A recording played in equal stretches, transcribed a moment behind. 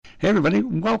Hey everybody,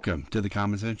 welcome to the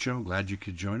Common Sense Show. Glad you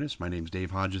could join us. My name's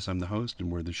Dave Hodges. I'm the host,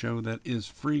 and we're the show that is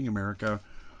freeing America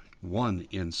one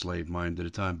enslaved mind at a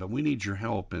time. But we need your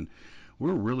help, and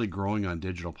we're really growing on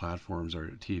digital platforms. Our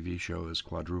TV show has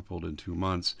quadrupled in 2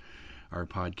 months. Our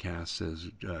podcast has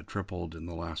tripled in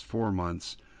the last 4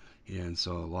 months, and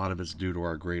so a lot of it's due to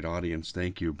our great audience.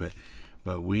 Thank you. But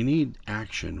we need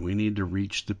action. We need to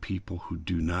reach the people who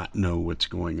do not know what's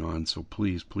going on. So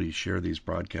please, please share these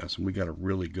broadcasts. And we got a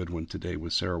really good one today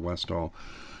with Sarah Westall.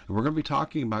 And we're going to be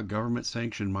talking about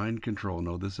government-sanctioned mind control.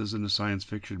 No, this isn't a science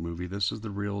fiction movie. This is the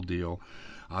real deal.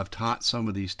 I've taught some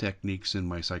of these techniques in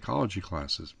my psychology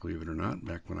classes, believe it or not,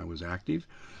 back when I was active.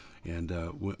 And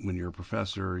when you're a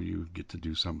professor, you get to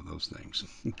do some of those things.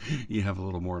 You have a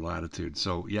little more latitude.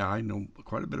 So, yeah, I know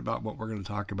quite a bit about what we're going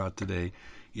to talk about today.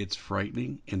 It's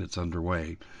frightening, and it's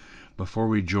underway. Before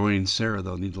we join Sarah,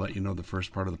 though, I need to let you know the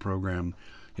first part of the program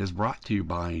is brought to you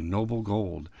by Noble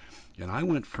Gold. And I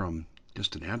went from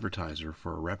just an advertiser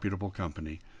for a reputable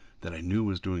company that I knew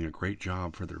was doing a great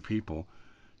job for their people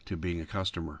to being a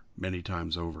customer many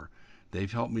times over. They've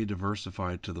helped me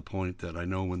diversify to the point that I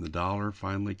know when the dollar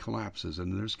finally collapses,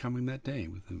 and there's coming that day,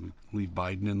 we leave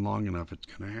Biden in long enough, it's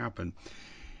going to happen.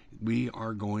 We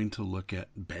are going to look at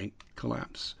bank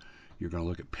collapse. You're going to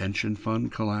look at pension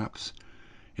fund collapse.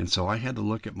 And so I had to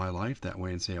look at my life that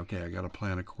way and say, okay, I got to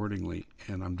plan accordingly.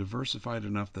 And I'm diversified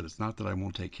enough that it's not that I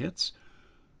won't take hits,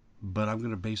 but I'm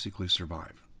going to basically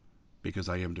survive because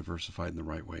I am diversified in the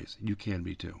right ways. You can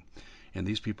be too. And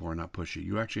these people are not pushy.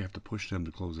 You actually have to push them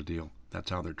to close a deal.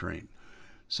 That's how they're trained.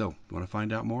 So, want to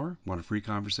find out more? Want a free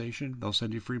conversation? They'll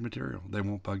send you free material. They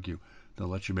won't bug you. They'll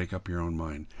let you make up your own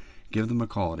mind. Give them a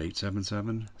call at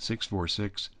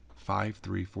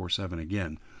 877-646-5347.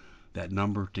 Again, that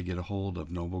number to get a hold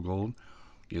of Noble Gold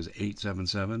is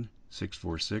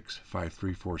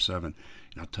 877-646-5347. And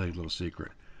I'll tell you a little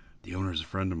secret. The owner is a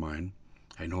friend of mine.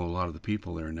 I know a lot of the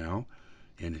people there now.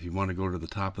 And if you want to go to the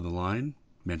top of the line,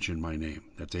 mention my name.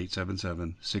 That's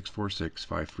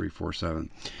 877-646-5347.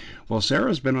 Well,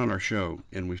 Sarah's been on our show,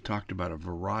 and we've talked about a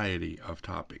variety of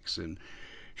topics, and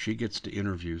she gets to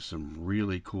interview some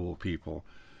really cool people,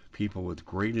 people with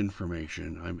great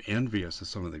information. I'm envious of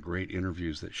some of the great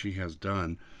interviews that she has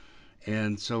done.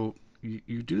 And so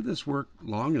you do this work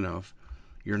long enough,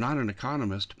 you're not an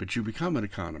economist, but you become an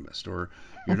economist, or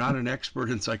you're not an expert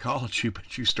in psychology,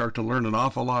 but you start to learn an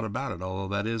awful lot about it, although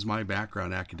that is my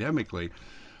background academically.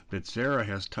 But Sarah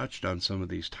has touched on some of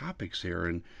these topics here,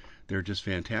 and they're just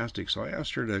fantastic. So I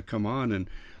asked her to come on, and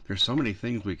there's so many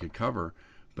things we could cover,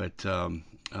 but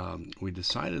we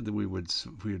decided that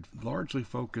we'd largely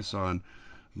focus on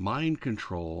mind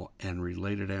control and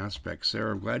related aspects.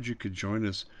 Sarah, I'm glad you could join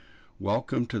us.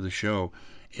 Welcome to the show.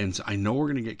 And I know we're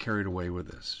going to get carried away with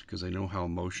this because I know how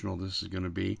emotional this is going to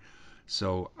be.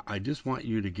 So I just want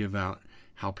you to give out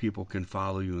how people can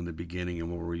follow you in the beginning,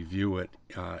 and we'll review it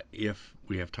if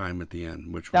we have time at the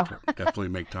end, which we'll No. definitely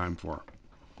make time for.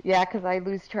 Yeah, because I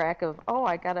lose track of, oh,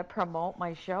 I got to promote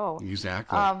my show.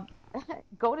 Exactly. Um,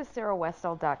 Go to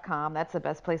sarahwestall.com. That's the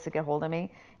best place to get hold of me.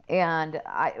 And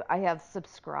I have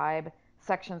subscribe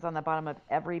sections on the bottom of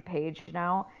every page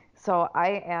now. So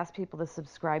I ask people to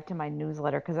subscribe to my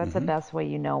newsletter because that's the Mm-hmm. best way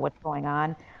you know what's going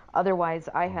on. Otherwise,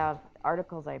 I have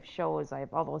articles, I have shows, I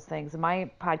have all those things. My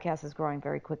podcast is growing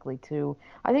very quickly too.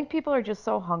 I think people are just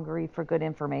so hungry for good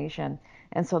information.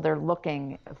 And so they're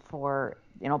looking for,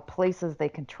 places they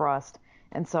can trust.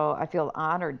 And so I feel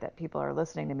honored that people are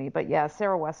listening to me. But yeah,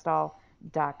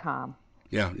 sarahwestall.com.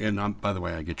 Yeah, and by the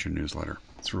way, I get your newsletter.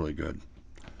 It's really good.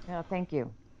 Yeah, thank you.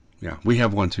 Yeah, we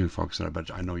have one too, folks. And I bet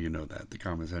I know you know that. Yeah.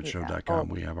 TheCommonSenseShow.com.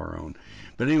 Oh, We have our own.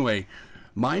 But anyway,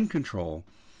 mind control.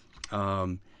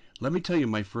 Um, Let me tell you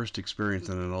my first experience,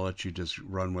 and then I'll let you just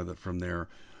run with it from there.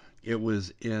 It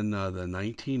was in the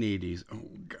 1980s. Oh,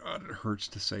 God, it hurts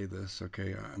to say this.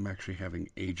 Okay, I'm actually having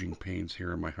aging pains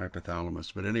here in my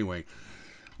hypothalamus. But anyway,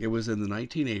 it was in the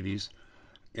 1980s,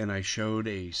 and I showed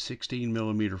a 16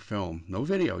 millimeter film, no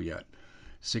video yet,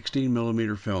 16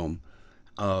 millimeter film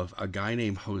of a guy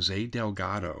named Jose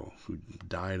Delgado who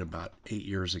died about 8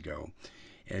 years ago.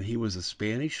 And he was a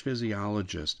Spanish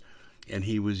physiologist, and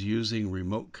he was using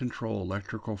remote control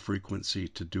electrical frequency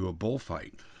to do a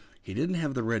bullfight. He didn't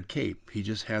have the red cape, he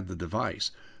just had the device.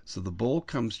 So the bull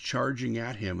comes charging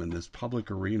at him in this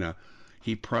public arena.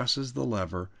 He presses the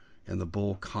lever, and the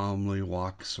bull calmly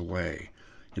walks away.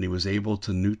 And he was able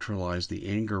to neutralize the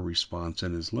anger response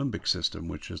in his limbic system,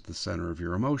 which is the center of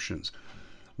your emotions.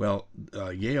 Well,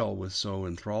 Yale was so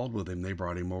enthralled with him, they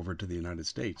brought him over to the United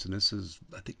States. And this is,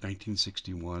 I think,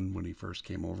 1961 when he first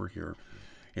came over here.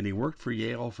 And he worked for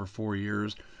Yale for 4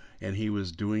 years. and he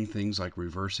was doing things like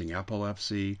reversing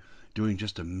epilepsy, doing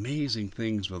just amazing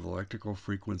things with electrical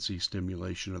frequency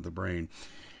stimulation of the brain.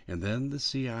 And then the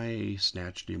CIA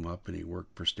snatched him up and he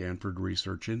worked for Stanford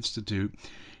Research Institute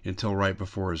until right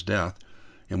before his death.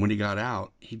 And when he got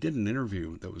out, he did an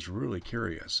interview that was really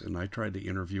curious. And I tried to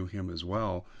interview him as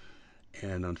well.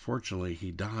 And unfortunately,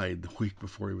 he died the week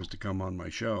before he was to come on my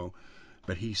show.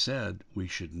 But he said we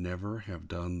should never have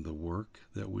done the work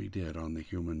that we did on the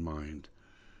human mind.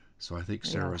 So I think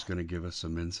Sarah's Yes. going to give us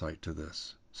some insight to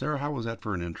this. Sarah, how was that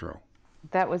for an intro?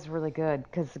 That was really good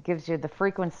because it gives you the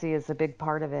frequency is a big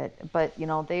part of it. But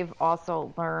they've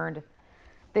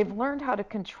learned how to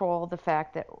control the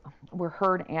fact that we're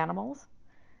herd animals.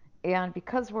 And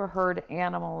because we're herd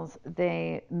animals,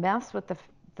 they mess with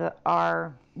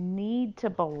our need to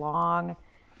belong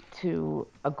to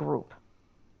a group.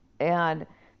 And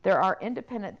there are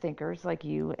independent thinkers like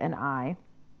you and I,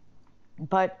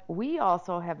 but we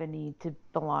also have a need to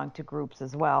belong to groups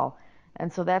as well.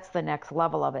 And so that's the next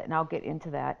level of it. And I'll get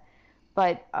into that.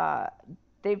 But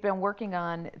they've been working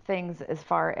on things as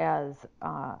far as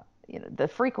the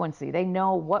frequency. They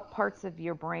know what parts of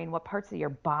your brain, what parts of your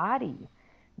body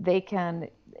they can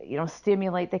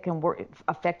stimulate. They can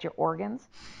affect your organs.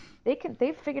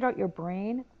 They've figured out your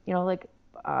brain, like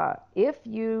if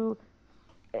you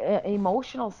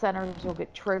emotional centers will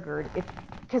get triggered if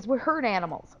because we're herd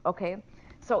animals, okay?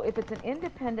 So if it's an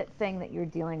independent thing that you're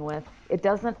dealing with, it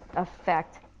doesn't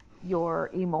affect your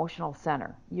emotional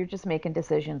center. You're just making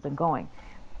decisions and going.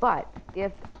 But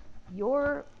if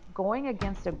you're going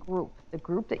against a group, the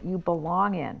group that you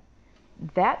belong in,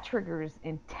 that triggers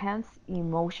intense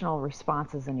emotional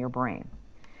responses in your brain.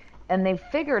 And they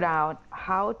figured out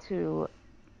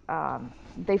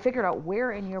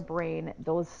where in your brain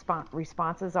those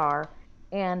responses are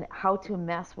and how to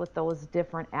mess with those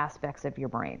different aspects of your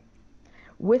brain.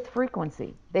 With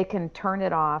frequency, they can turn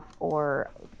it off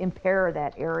or impair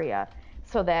that area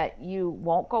so that you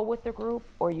won't go with the group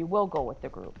or you will go with the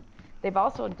group. They've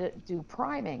also do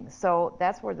priming. So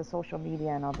that's where the social media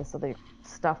and all this other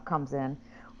stuff comes in,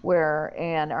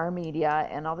 and our media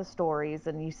and all the stories,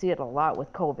 and you see it a lot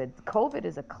with COVID. COVID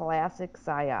is a classic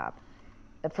psyop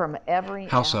from every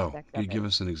How so? aspect Could of you it. give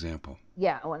us an example?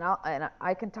 Yeah, and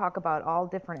I can talk about all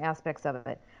different aspects of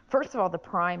it. First of all, the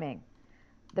priming.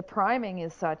 The priming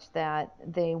is such that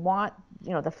they want,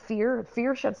 the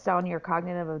fear shuts down your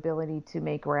cognitive ability to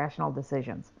make rational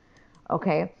decisions.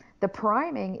 Okay? The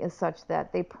priming is such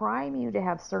that they prime you to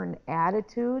have certain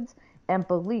attitudes and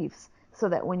beliefs so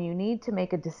that when you need to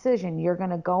make a decision, you're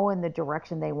going to go in the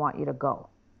direction they want you to go.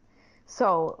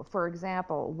 So, for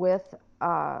example, with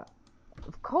uh,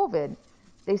 COVID,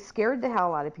 they scared the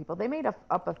hell out of people. They made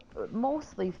up a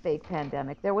mostly fake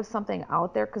pandemic. There was something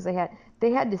out there because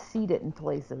they had to seed it in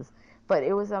places, but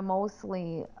it was a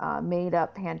mostly made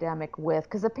up pandemic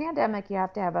because a pandemic you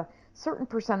have to have a certain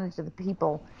percentage of the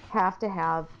people have to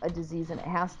have a disease and it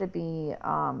has to be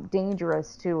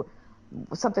dangerous to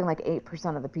something like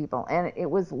 8% of the people, and it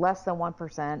was less than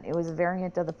 1%. It was a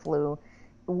variant of the flu.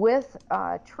 With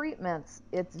treatments,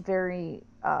 it's very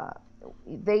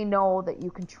they know that you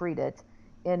can treat it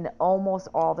in almost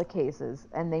all the cases,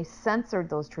 and they censored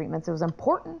those treatments. It was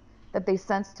important that they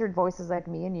censored voices like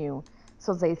me and you.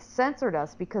 So they censored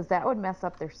us because that would mess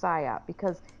up their psyop.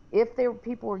 Because if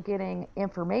people were getting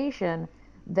information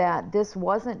that this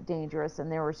wasn't dangerous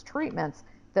and there was treatments,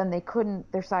 then their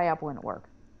psyop wouldn't work.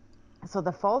 So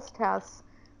the false tests,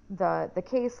 the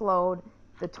caseload,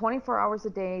 the 24 hours a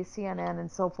day, CNN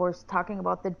and so forth, talking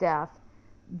about the death,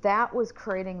 that was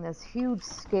creating this huge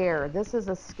scare. This is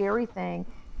a scary thing.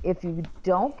 If you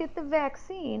don't get the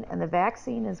vaccine, and the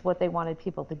vaccine is what they wanted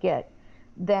people to get,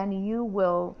 then you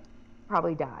will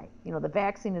probably die. The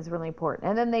vaccine is really important.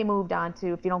 And then they moved on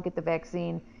to if you don't get the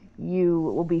vaccine, you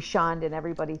will be shunned, and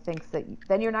everybody thinks that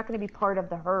then you're not going to be part of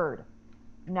the herd.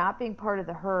 Not being part of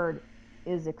the herd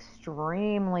is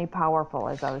extremely powerful,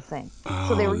 as I was saying.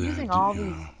 So they Oh, were that, using all yeah,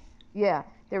 these, yeah,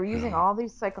 they were using yeah. all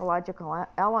these psychological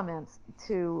elements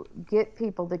to get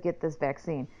people to get this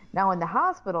vaccine. Now, in the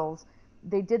hospitals,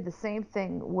 they did the same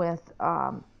thing with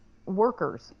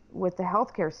workers, with the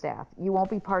healthcare staff. You won't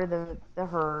be part of the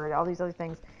herd, all these other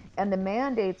things. And the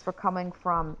mandates were coming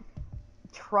from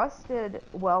trusted,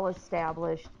 well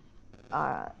established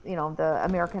the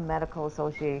American Medical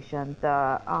Association,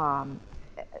 the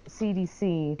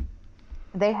CDC,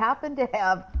 they happen to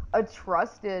have a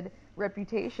trusted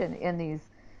reputation in these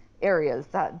areas.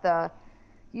 That the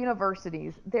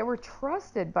universities, they were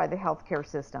trusted by the healthcare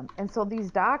system. And so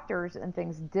these doctors and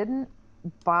things didn't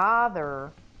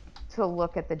bother to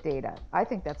look at the data. I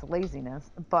think that's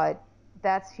laziness, but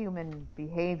that's human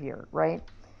behavior, right?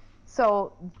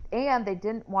 So, and they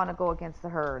didn't want to go against the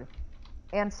herd.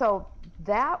 And so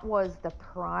that was the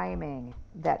priming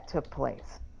that took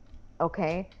place.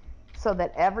 Okay. So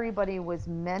that everybody was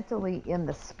mentally in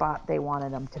the spot they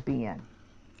wanted them to be in.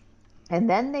 And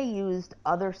then they used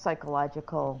other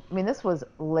psychological, I mean, this was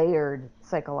layered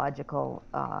psychological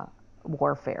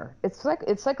warfare. It's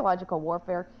psychological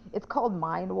warfare. It's called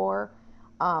mind war.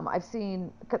 I've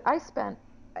seen, 'cause I spent,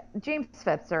 James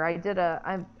Fetzer, I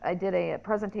did a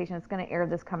presentation. It's going to air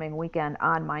this coming weekend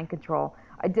on mind control.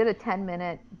 I did a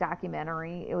 10-minute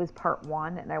documentary. It was part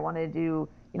one, and I wanted to do,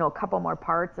 a couple more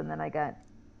parts, and then I got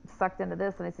sucked into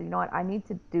this, and I said, you know what, I need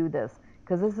to do this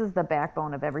because this is the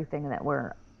backbone of everything that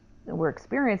we're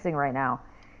experiencing right now.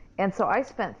 And so I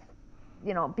spent,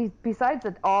 besides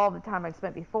all the time I've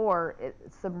spent before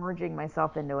submerging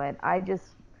myself into it, I just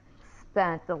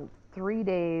spent the 3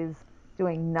 days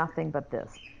doing nothing but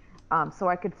this. So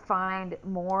I could find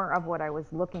more of what I was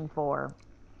looking for.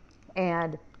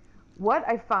 And what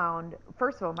I found,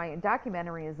 first of all, my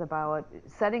documentary is about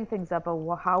setting things up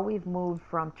of how we've moved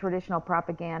from traditional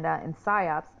propaganda and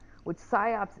psyops, which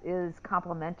psyops is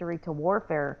complementary to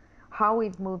warfare, how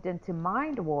we've moved into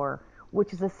mind war,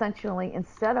 which is essentially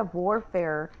instead of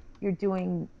warfare, you're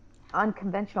doing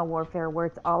unconventional warfare where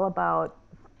it's all about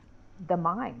the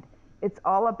mind. It's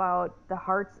all about the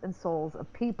hearts and souls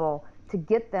of people to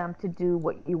get them to do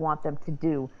what you want them to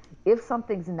do. If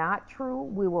something's not true,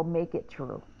 we will make it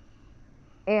true.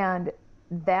 And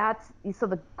that's so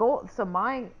the goal. So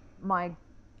my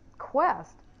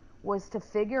quest was to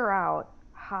figure out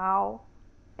how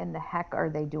in the heck are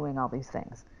they doing all these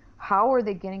things? How are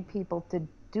they getting people to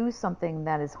do something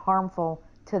that is harmful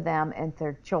to them and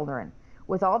their children?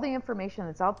 With all the information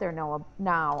that's out there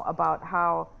now about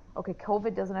how, okay,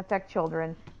 COVID doesn't affect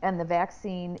children and the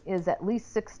vaccine is at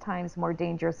least 6 times more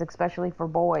dangerous, especially for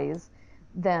boys,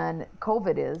 than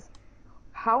COVID is,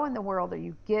 how in the world are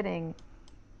you getting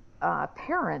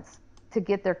parents to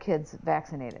get their kids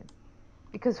vaccinated?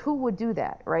 Because who would do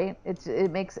that, right?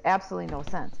 It makes absolutely no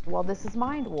sense. Well, this is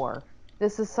mind war.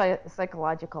 This is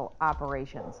psychological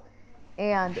operations.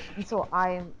 And so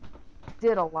I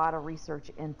did a lot of research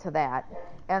into that.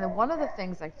 And one of the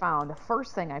things I found, the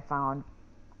first thing I found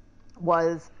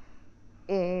was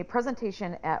a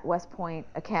presentation at West Point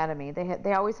Academy.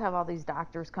 They always have all these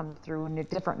doctors come through,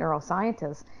 different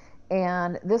neuroscientists,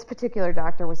 and this particular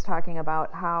doctor was talking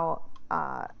about how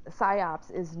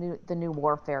psyops is the new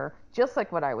warfare, just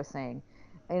like what I was saying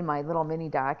in my little mini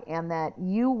doc, and that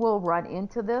you will run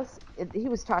into this. He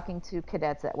was talking to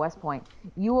cadets at West Point.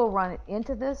 You will run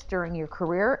into this during your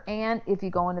career, and if you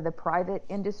go into the private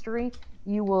industry,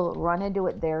 you will run into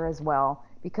it there as well,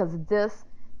 because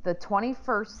the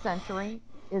 21st century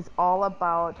is all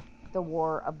about the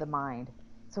war of the mind.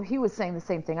 So he was saying the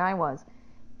same thing I was.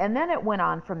 And then it went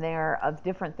on from there of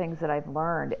different things that I've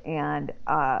learned. And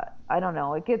I don't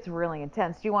know, it gets really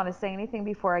intense. Do you want to say anything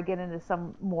before I get into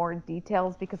some more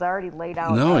details? Because I already laid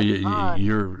out No, a ton.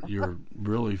 you're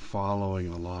really following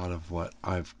a lot of what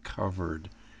I've covered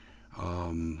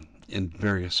in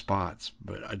various spots,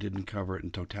 but I didn't cover it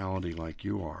in totality like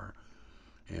you are.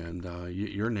 And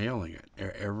you're nailing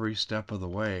it every step of the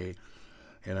way.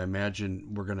 And I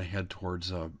imagine we're going to head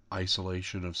towards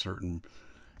isolation of certain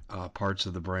parts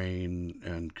of the brain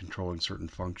and controlling certain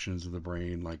functions of the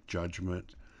brain, like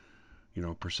judgment,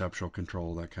 perceptual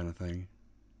control, that kind of thing.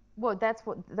 Well, that's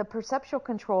what the perceptual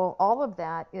control, all of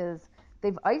that is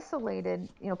they've isolated,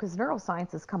 because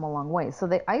neuroscience has come a long way. So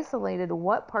they isolated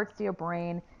what parts of your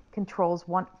brain controls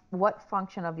what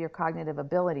function of your cognitive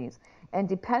abilities. And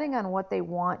depending on what they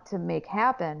want to make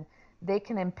happen, they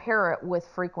can impair it with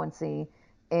frequency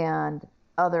and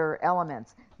other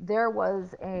elements. There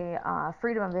was a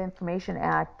Freedom of Information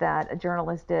Act that a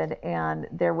journalist did, and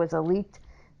there was a leaked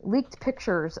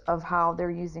pictures of how they're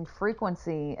using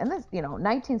frequency. And this,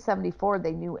 1974,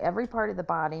 they knew every part of the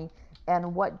body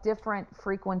and what different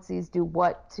frequencies do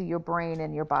what to your brain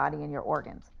and your body and your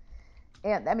organs.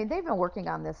 And I mean, they've been working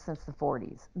on this since the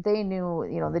 40s. They knew,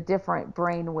 the different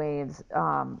brain waves,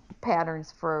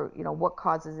 patterns for, what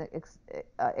causes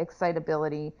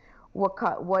excitability,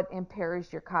 what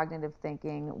impairs your cognitive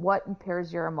thinking, what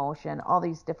impairs your emotion, all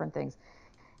these different things,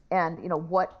 and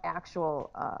what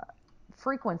actual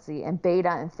frequency and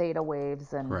beta and theta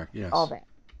waves and Correct. all Yes.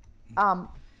 that. Um,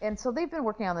 and so they've been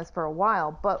working on this for a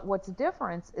while, but what's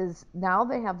different is now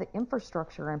they have the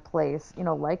infrastructure in place,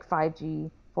 like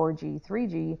 5G, 4G,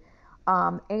 3G,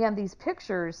 and these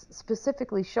pictures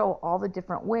specifically show all the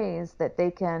different ways that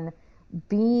they can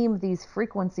beam these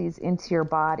frequencies into your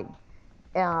body,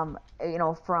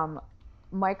 from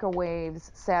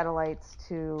microwaves, satellites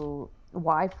to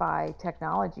Wi-Fi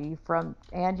technology from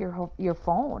and your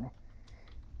phone.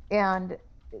 And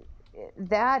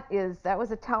that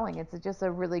was a telling. It's just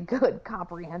a really good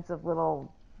comprehensive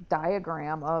little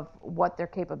diagram of what their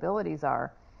capabilities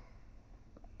are.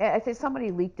 I think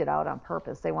somebody leaked it out on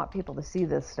purpose. They want people to see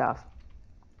this stuff.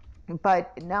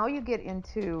 But now you get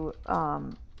into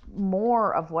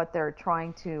more of what they're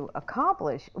trying to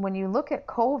accomplish. When you look at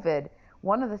COVID,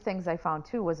 one of the things I found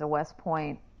too was a West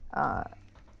Point uh,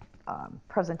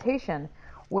 presentation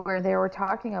where they were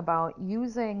talking about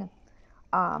using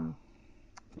um,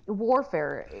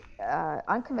 warfare,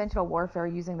 unconventional warfare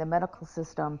using the medical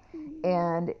system.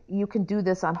 And you can do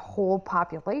this on whole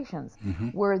populations Hmm.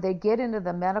 where they get into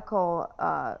the medical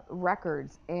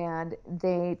records and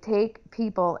they take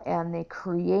people and they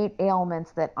create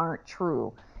ailments that aren't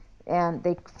true. And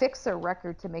they fix their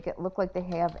record to make it look like they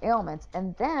have ailments.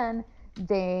 And then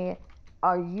they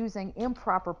are using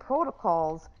improper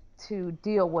protocols to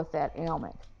deal with that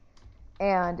ailment.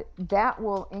 And that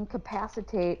will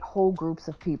incapacitate whole groups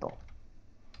of people.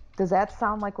 Does that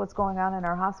sound like what's going on in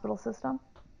our hospital system?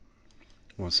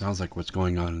 Well, it sounds like what's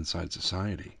going on inside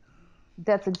society.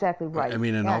 That's exactly I right.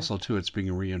 mean, and And also too, it's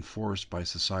being reinforced by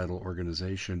societal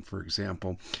organization. For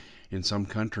example, in some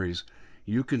countries,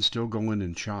 you can still go in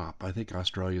and shop. I think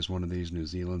Australia is one of these. New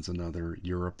Zealand's another.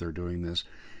 Europe, they're doing this.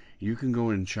 You can go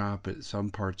in and shop at some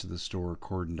parts of the store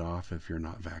cordoned off if you're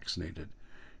not vaccinated.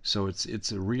 So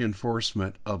it's a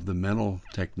reinforcement of the mental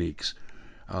techniques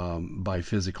by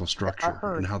physical our structure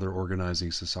and herd, how they're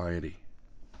organizing society.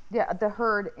 yeah, the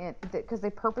herd, because they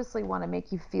purposely want to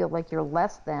make you feel like you're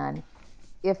less than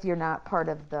if you're not part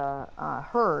of the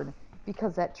herd,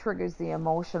 because that triggers the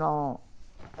emotional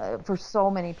for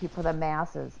so many people, for the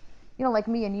masses. Like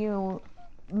me and you,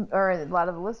 or a lot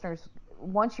of the listeners,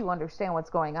 once you understand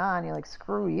what's going on, you're like,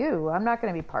 screw you, I'm not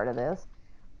going to be part of this.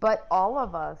 But all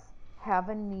of us have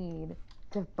a need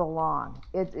to belong.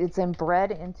 It's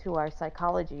inbred into our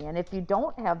psychology. And if you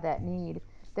don't have that need,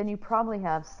 then you probably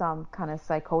have some kind of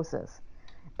psychosis.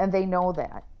 And they know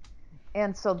that.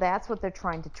 And so that's what they're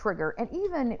trying to trigger. And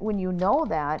even when you know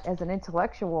that as an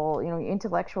intellectual,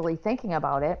 intellectually thinking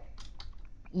about it,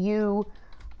 you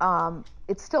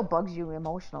it still bugs you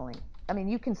emotionally. I mean,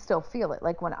 you can still feel it.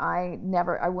 Like when I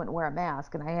wouldn't wear a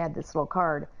mask and I had this little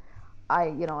card,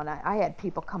 I had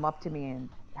people come up to me and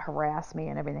harass me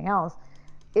and everything else.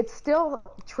 It still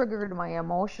triggered my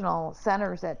emotional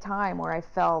centers at time where I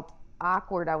felt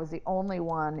awkward. I was the only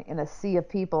one in a sea of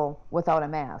people without a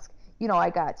mask.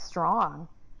 I got strong,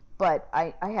 but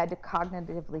I had to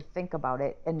cognitively think about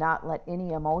it and not let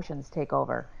any emotions take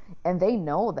over. And they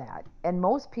know that. And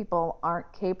most people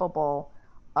aren't capable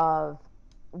of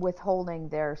withholding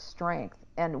their strength.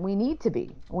 And we need to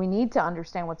be. We need to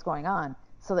understand what's going on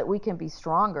so that we can be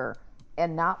stronger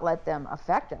and not let them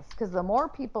affect us. Because the more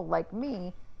people like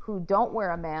me who don't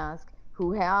wear a mask,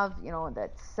 who have,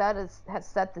 that has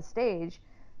set the stage,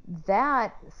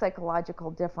 that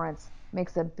psychological difference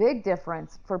makes a big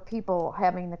difference for people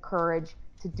having the courage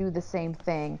to do the same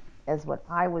thing as what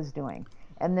I was doing.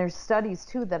 And there's studies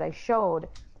too that I showed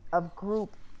of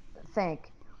group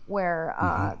think where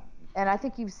Hmm. and I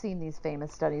think you've seen these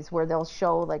famous studies where they'll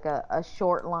show like a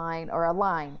short line or a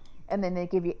line and then they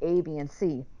give you A, B, and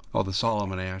C. Oh, the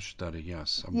Solomon Ash study.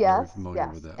 Yes, I'm very Yes, familiar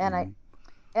with yes. that. And I Hmm.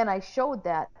 and I showed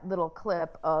that little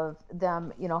clip of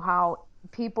them, how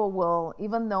people will,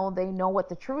 even though they know what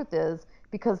the truth is,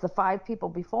 because the five people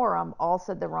before them all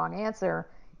said the wrong answer,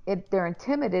 they're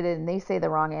intimidated and they say the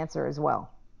wrong answer as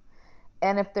well.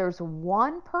 And if there's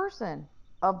one person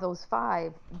of those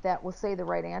five that will say the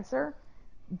right answer,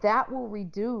 that will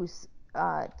reduce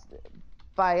uh,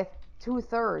 by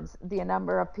 2/3 the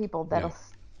number of people Yeah.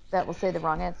 that will say the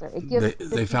wrong answer. It They gives the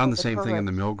they found people the the same thing in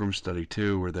the courage. Milgram study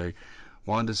too, where they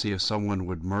wanted to see if someone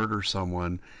would murder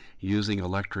someone using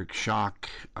electric shock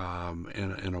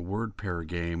in a word pair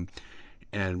game,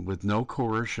 and with no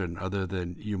coercion other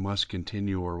than you must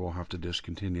continue or we'll have to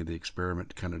discontinue the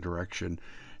experiment kind of direction.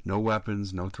 No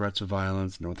weapons, no threats of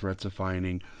violence, no threats of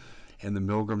fining. And the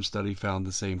Milgram study found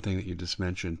the same thing that you just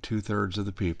mentioned. 2/3 of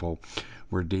the people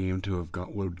were deemed to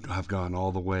would have gone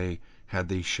all the way had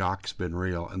these shocks been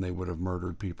real, and they would have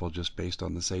murdered people just based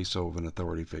on the say so of an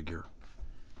authority figure.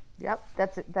 Yep,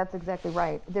 that's exactly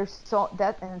right. There's so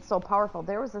that and it's so powerful.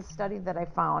 There was a study that I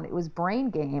found. It was Brain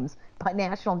Games by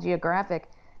National Geographic,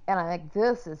 and I think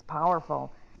this is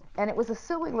powerful. And it was a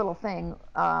silly little thing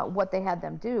what they had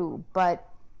them do, but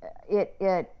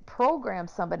it programmed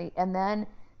somebody, and then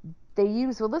they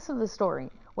used. Well, listen to the story.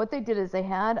 What they did is they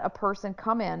had a person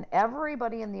come in,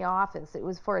 everybody in the office. It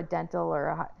was for a dental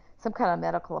or some kind of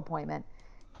medical appointment,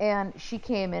 and she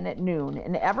came in at noon,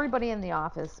 and everybody in the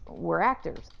office were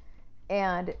actors,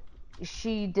 and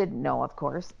she didn't know, of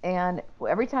course. And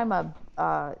every time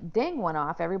a ding went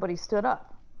off, everybody stood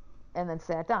up and then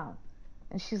sat down.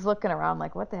 And she's looking around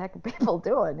like, what the heck are people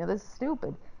doing? This is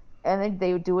stupid. And then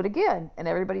they would do it again, and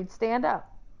everybody'd stand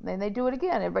up. And then they do it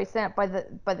again. Everybody stand up.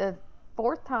 By the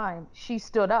fourth time, she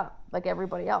stood up like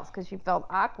everybody else because she felt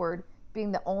awkward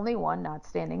being the only one not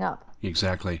standing up.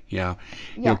 Exactly. Yeah.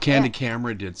 Yeah, Candid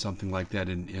Camera did something like that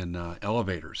in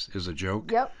elevators as a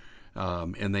joke. yep,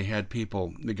 And they had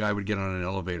people. The guy would get on an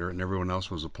elevator, and everyone else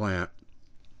was a plant,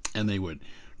 and they would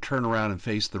turn around and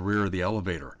face the rear of the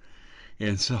elevator.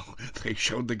 And so they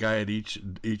showed the guy at each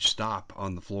stop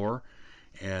on the floor,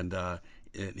 and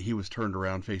he was turned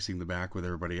around facing the back with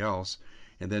everybody else.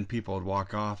 And then people would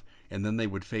walk off, and then they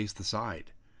would face the side,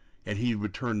 and he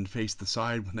would turn and face the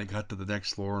side when they got to the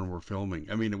next floor and were filming.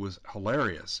 I mean, it was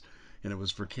hilarious, and it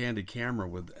was for Candid Camera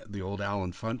with the old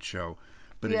Alan Funt show,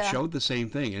 but it yeah. showed the same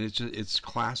thing, and it's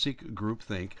classic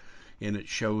groupthink, and it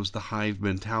shows the hive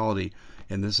mentality,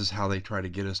 and this is how they try to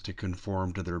get us to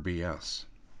conform to their BS.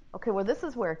 Okay, well, this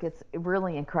is where it gets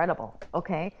really incredible.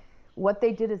 Okay, what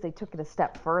they did is they took it a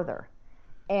step further,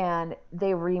 and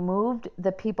they removed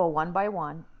the people one by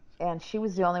one, and she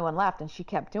was the only one left, and she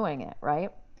kept doing it, right?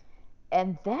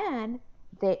 And then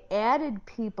they added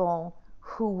people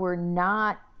who were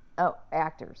not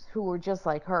actors, who were just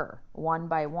like her, one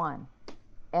by one.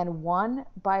 And one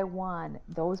by one,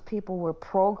 those people were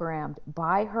programmed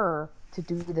by her to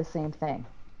do the same thing.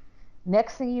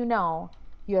 Next thing you know,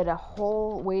 you had a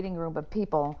whole waiting room of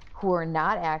people who are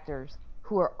not actors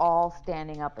who are all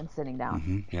standing up and sitting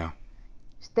down. Yeah.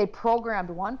 They programmed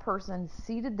one person,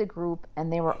 seated the group,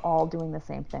 and they were all doing the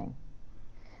same thing.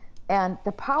 And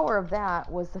the power of that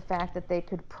was the fact that they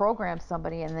could program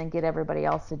somebody and then get everybody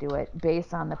else to do it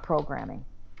based on the programming.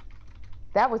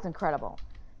 That was incredible.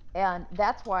 And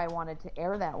that's why I wanted to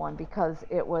air that one, because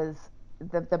it was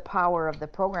the power of the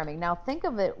programming. Now think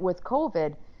of it with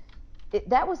COVID.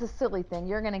 That was a silly thing.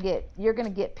 You're gonna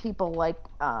get people like,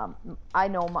 I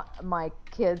know my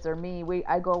kids or me.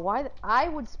 I go, why? I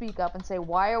would speak up and say,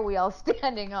 why are we all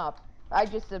standing up? I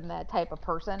just am that type of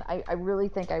person. I really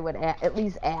think I would at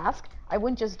least ask. I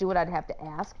wouldn't just do it. I'd have to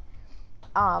ask.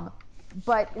 Um,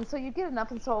 but and so you get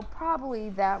enough, and so probably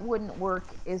that wouldn't work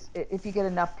is if you get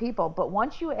enough people. But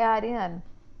once you add in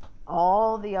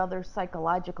all the other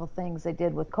psychological things they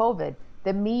did with COVID,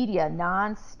 the media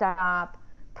nonstop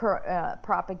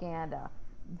propaganda,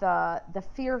 the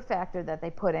fear factor that they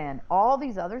put in, all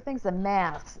these other things, the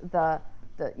masks, the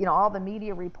all the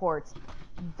media reports,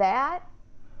 that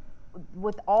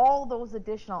with all those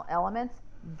additional elements,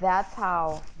 that's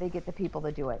how they get the people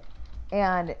to do it,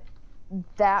 and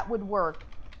that would work.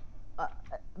 uh,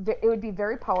 it would be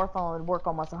very powerful and would work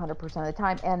almost 100% of the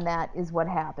time, and that is what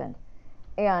happened.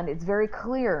 And it's very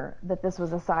clear that this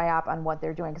was a psyop on what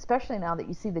they're doing, especially now that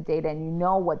you see the data and you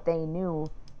know what they knew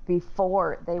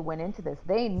before they went into this.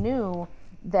 They knew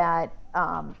that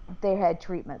they had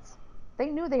treatments. They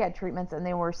knew they had treatments, and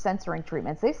they were censoring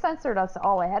treatments. They censored us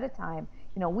all ahead of time.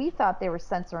 We thought they were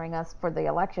censoring us for the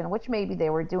election, which maybe they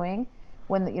were doing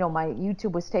when my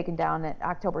YouTube was taken down at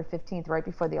October 15th, right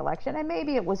before the election, and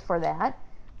maybe it was for that.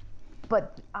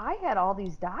 But I had all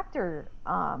these doctor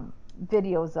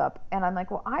videos up, and I'm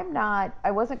like, well,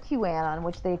 I wasn't QAnon,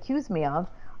 which they accused me of.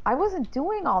 I wasn't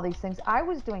doing all these things. I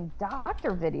was doing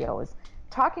doctor videos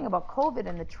talking about COVID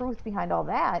and the truth behind all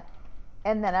that.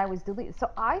 And then I was deleted. So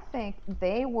I think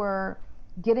they were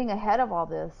getting ahead of all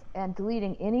this and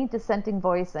deleting any dissenting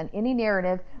voice and any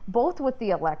narrative, both with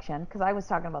the election, because I was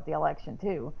talking about the election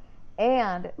too,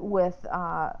 and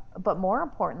but more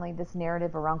importantly, this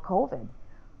narrative around COVID.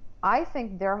 I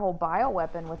think their whole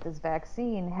bioweapon with this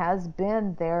vaccine has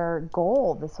been their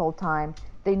goal this whole time.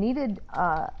 They needed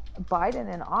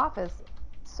Biden in office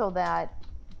so that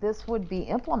this would be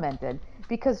implemented,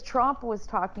 because Trump was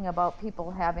talking about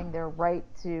people having their right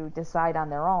to decide on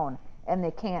their own, and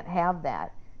they can't have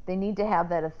that. They need to have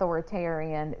that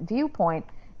authoritarian viewpoint,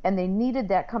 and they needed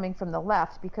that coming from the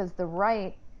left, because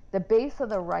the base of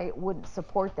the right wouldn't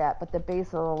support that, but the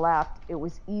base of the left, it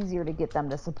was easier to get them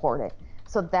to support it.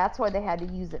 So that's why they had to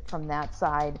use it from that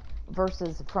side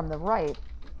versus from the right,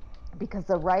 because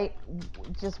the right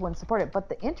just wouldn't support it. But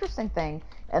the interesting thing,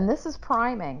 and this is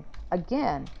priming,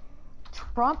 again,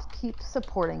 Trump keeps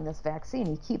supporting this vaccine.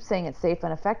 He keeps saying it's safe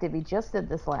and effective. He just did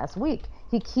this last week.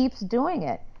 He keeps doing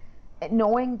it,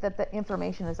 knowing that the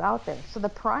information is out there. So the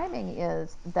priming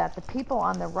is that the people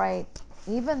on the right,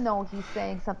 even though he's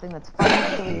saying something that's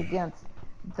fundamentally against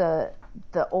the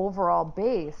the overall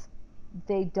base,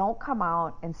 they don't come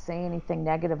out and say anything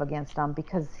negative against him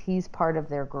because he's part of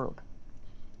their group.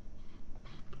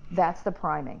 That's the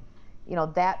priming.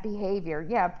 That behavior.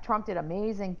 Yeah, Trump did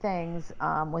amazing things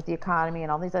with the economy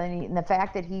and all these other, and the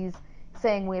fact that he's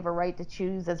saying we have a right to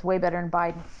choose that's way better than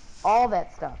Biden, all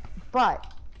that stuff.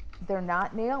 But they're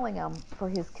not nailing him for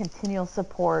his continual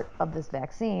support of this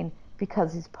vaccine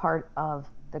because he's part of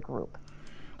the group.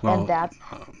 And Well, that's,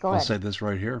 go I'll ahead. say this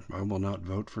right here. I will not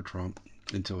vote for Trump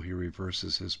until he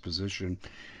reverses his position.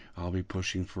 I'll be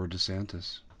pushing for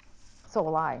DeSantis. So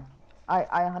will I. I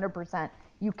 100%.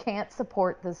 You can't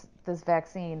support this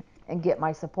vaccine and get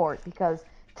my support because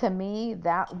to me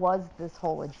that was this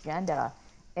whole agenda,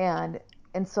 and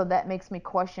and so that makes me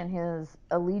question his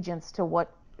allegiance to what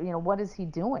is he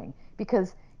doing?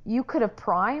 Because you could have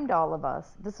primed all of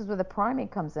us. This is where the priming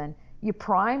comes in. You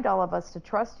primed all of us to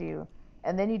trust you,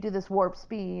 and then you do this warp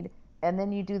speed, and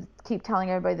then you do keep telling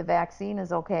everybody the vaccine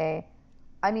is okay.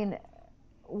 I mean,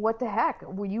 what the heck?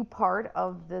 Were you part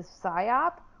of this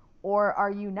psyop or are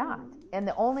you not? And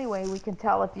the only way we can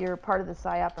tell if you're part of the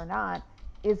psyop or not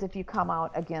is if you come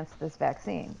out against this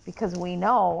vaccine because we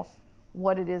know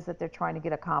what it is that they're trying to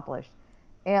get accomplished.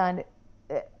 And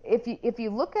if you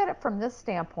look at it from this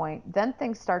standpoint, then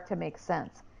things start to make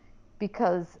sense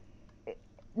because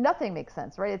nothing makes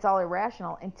sense, right? It's all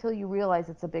irrational until you realize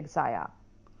it's a big psyop.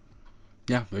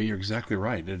 Yeah, well, you're exactly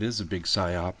right. It is a big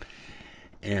psyop,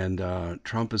 and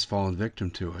Trump has fallen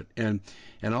victim to it.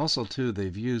 And also too,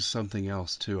 they've used something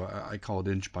else too. I call it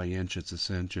inch by inch. It's a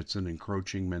cinch. It's an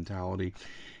encroaching mentality.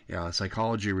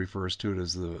 Psychology refers to it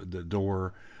as the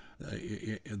door,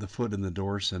 the foot in the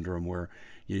door syndrome, where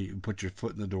you put your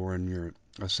foot in the door and you're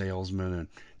a salesman, and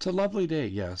it's a lovely day.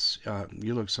 Yes,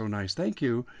 you look so nice. Thank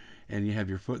you. And you have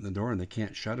your foot in the door, and they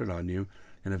can't shut it on you.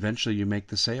 And eventually, you make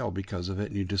the sale because of it,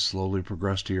 and you just slowly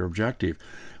progress to your objective.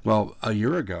 Well, a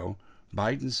year ago,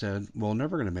 Biden said, "We're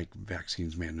never going to make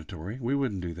vaccines mandatory. We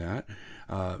wouldn't do that."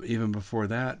 Even before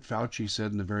that, Fauci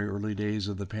said in the very early days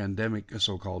of the pandemic,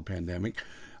 so-called pandemic,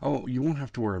 "Oh, you won't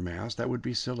have to wear a mask. That would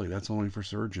be silly. That's only for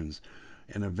surgeons."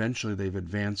 And eventually, they've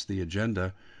advanced the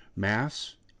agenda,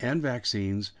 masks and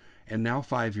vaccines, and now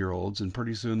 5-year-olds, and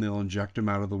pretty soon they'll inject them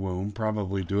out of the womb,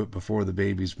 probably do it before the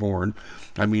baby's born.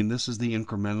 I mean, this is the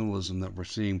incrementalism that we're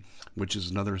seeing, which is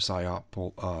another psyop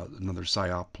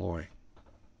ploy.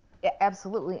 Yeah,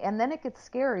 absolutely. And then it gets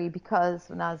scary because,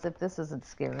 not as if this isn't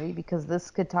scary, because this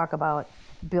could talk about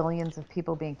billions of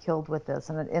people being killed with this.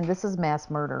 And this is mass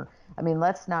murder. I mean,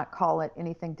 let's not call it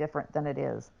anything different than it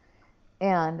is.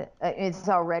 And it's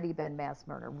already been mass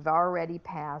murder. We've already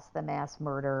passed the mass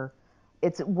murder.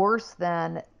 It's worse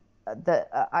than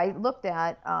I looked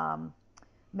at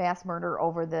mass murder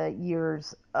over the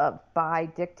years by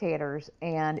dictators,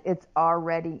 and it's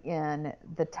already in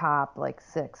the top like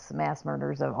 6 mass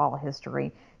murders of all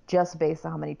history, just based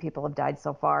on how many people have died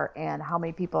so far and how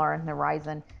many people are on the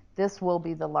horizon. This will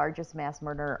be the largest mass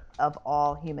murder of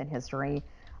all human history.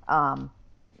 Um,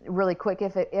 Really quick,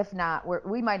 if not,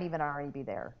 we might even already be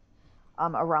there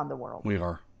around the world. We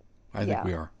are. I think Yeah,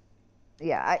 we are.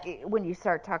 yeah, when you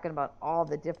start talking about all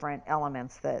the different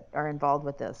elements that are involved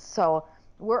with this. So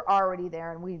we're already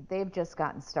there and they've just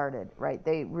gotten started, right?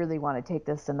 They really want to take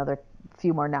this another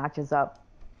few more notches up.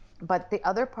 But the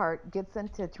other part gets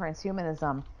into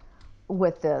transhumanism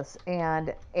with this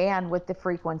and with the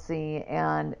frequency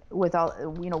and with all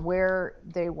where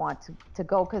they want to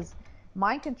go because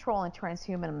mind control and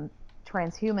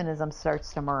transhumanism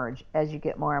starts to merge as you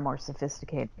get more and more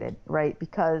sophisticated, right?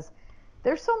 Because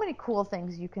there's so many cool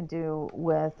things you can do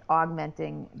with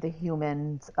augmenting the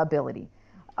human's ability.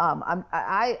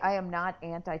 I am not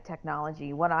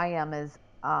anti-technology. What I am is,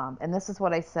 and this is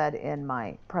what I said in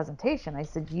my presentation. I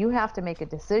said you have to make a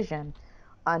decision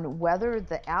on whether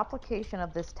the application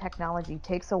of this technology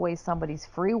takes away somebody's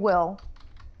free will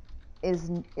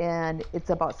is, and it's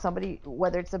about somebody,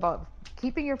 whether it's about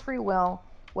keeping your free will,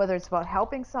 whether it's about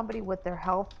helping somebody with their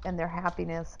health and their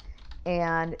happiness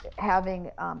and having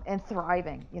and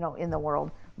thriving in the world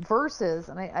versus,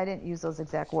 and I didn't use those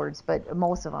exact words but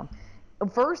most of them,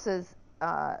 versus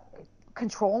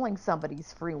controlling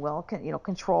somebody's free will,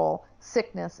 control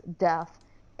sickness, death,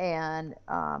 and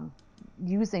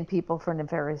using people for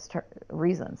nefarious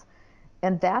reasons.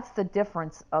 And that's the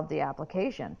difference of the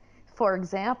application. For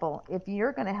example, if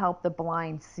you're going to help the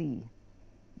blind see,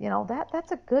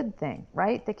 that's a good thing,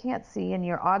 right? They can't see and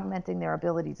you're augmenting their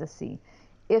ability to see.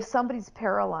 If somebody's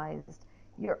paralyzed,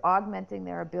 you're augmenting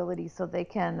their ability so they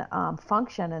can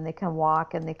function and they can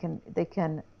walk and they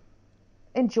can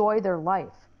enjoy their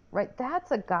life, right?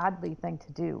 That's a godly thing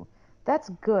to do. That's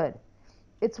good.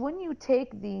 It's when you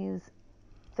take these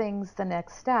things the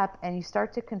next step and you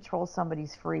start to control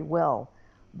somebody's free will,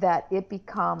 that it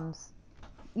becomes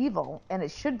evil and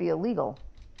it should be illegal.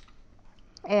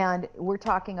 And we're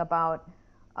talking about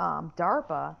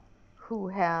DARPA, who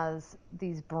has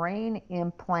these brain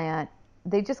implant.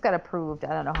 They just got approved. I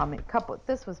don't know how many couple.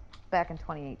 This was back in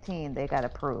 2018. They got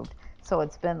approved, so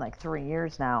it's been like 3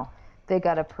 years now. They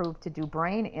got approved to do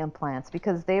brain implants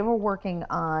because they were working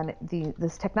on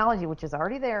this technology, which is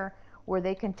already there, where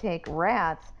they can take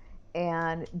rats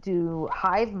and do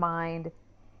hive mind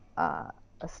uh,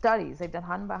 studies. They've done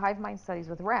hive mind studies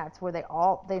with rats where they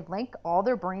link all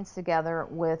their brains together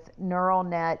with neural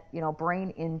net,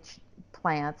 brain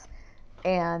implants,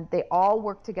 and they all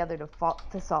work together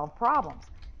to solve problems.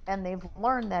 And they've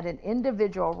learned that an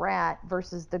individual rat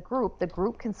versus the group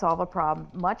can solve a problem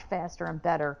much faster and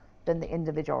better than the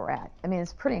individual rat. I mean,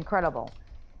 it's pretty incredible.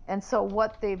 And so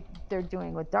what they're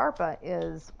doing with DARPA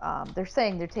is they're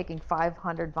saying they're taking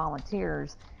 500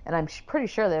 volunteers, and I'm pretty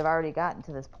sure they've already gotten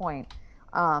to this point.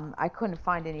 I couldn't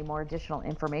find any more additional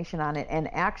information on it.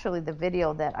 And actually, the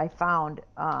video that I found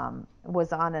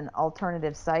was on an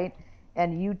alternative site,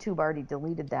 and YouTube already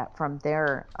deleted that from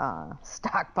their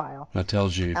stockpile. That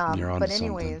tells you you're onto But something.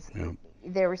 anyways, Yeah.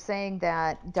 they were saying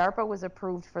that DARPA was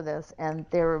approved for this, and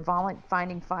they were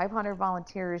finding 500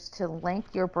 volunteers to link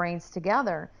your brains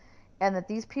together, and that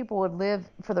these people would live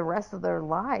for the rest of their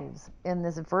lives in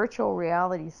this virtual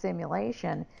reality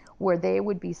simulation where they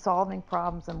would be solving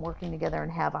problems and working together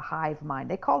and have a hive mind.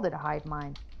 They called it a hive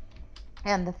mind.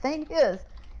 And the thing is,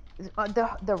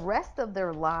 the rest of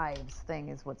their lives thing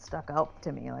is what stuck out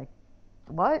to me. Like,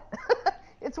 what?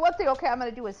 It's what the okay, I'm going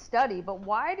to do a study, but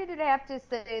why did it have to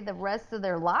say the rest of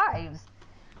their lives?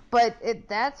 But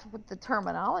that's what the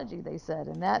terminology they said,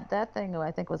 and that thing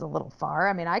I think was a little far.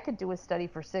 I mean, I could do a study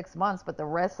for 6 months, but the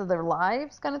rest of their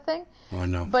lives kind of thing. I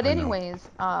know. But I know. anyways,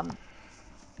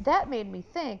 that made me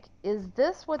think, is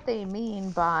this what they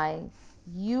mean by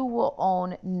you will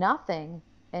own nothing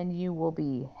and you will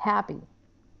be happy?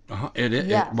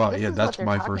 Yes, Well, this yeah. is what That's they're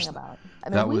my talking first. about. I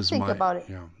mean, That we was think my. about it.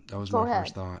 Yeah. That was Go my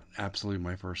first ahead. thought. Absolutely,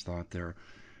 my first thought there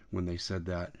when they said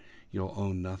that you'll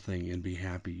own nothing and be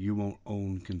happy. You won't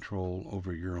own control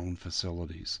over your own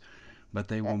facilities, but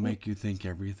they will Uh, make you think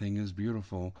everything is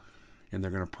beautiful, and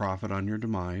they're going to profit on your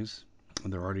demise.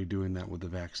 And they're already doing that with the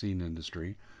vaccine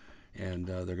industry, and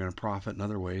they're going to profit in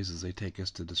other ways as they take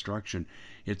us to destruction.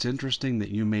 It's interesting that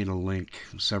you made a link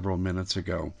several minutes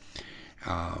ago,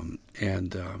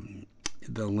 and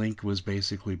the link was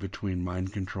basically between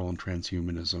mind control and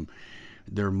transhumanism.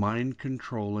 They're mind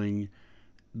controlling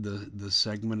the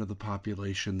segment of the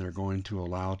population they're going to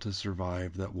allow to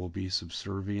survive that will be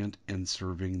subservient and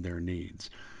serving their needs.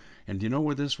 And do you know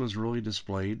where this was really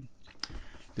displayed?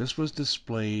 This was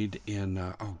displayed in,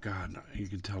 oh God, you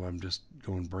can tell I'm just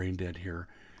going brain dead here.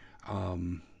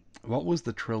 Um, what was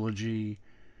the trilogy?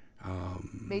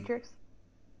 Um, Matrix?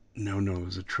 no, it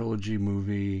was a trilogy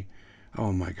movie.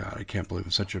 Oh my God, I can't believe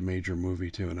it's such a major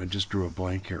movie too. And I just drew a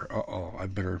blank here. Oh, I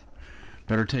better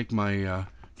take my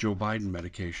Joe Biden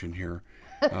medication here.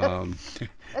 Um, That's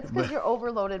because but you're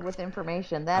overloaded with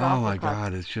information. That oh also my cuts.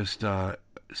 God, it's just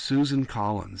Susan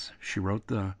Collins. She wrote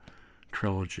the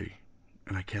trilogy,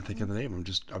 and I can't think of the name.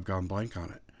 I've gone blank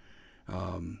on it.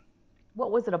 Um,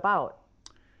 What was it about?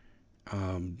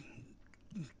 um,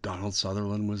 Donald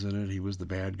Sutherland was in it. He was the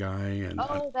bad guy, and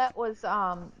Oh, that was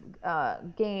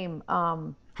game.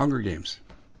 Hunger Games.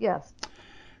 Yes,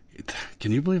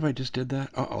 Can you believe I just did that?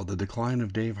 Oh, the decline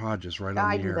of Dave Hodges right on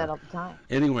I the do that air. all the time.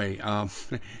 Anyway,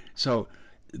 so,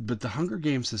 but the Hunger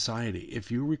Games Society, if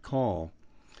you recall,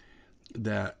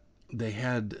 that they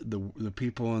had the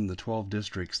people in the 12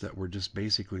 districts that were just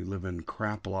basically living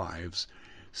crap lives.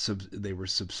 They were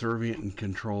subservient and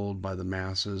controlled by the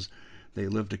masses. They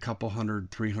lived a couple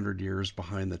hundred, 300 years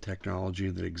behind the technology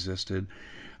that existed.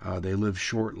 They lived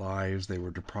short lives. They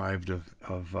were deprived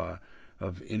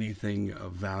of anything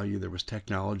of value. There was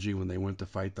technology when they went to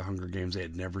fight the Hunger Games they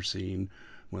had never seen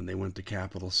when they went to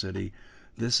Capital City.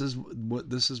 This is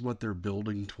what they're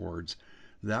building towards.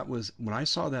 That was when I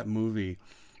saw that movie.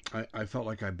 I felt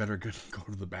like I better go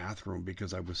to the bathroom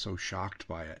because I was so shocked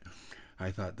by it.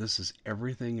 I thought this is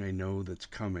everything I know that's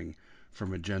coming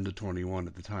from Agenda 21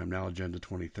 at the time, now Agenda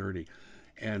 2030.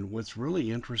 And what's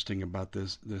really interesting about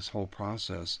this whole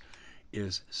process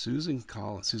is Suzanne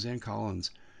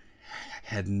Collins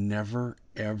had never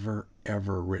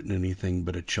ever written anything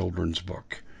but a children's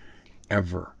book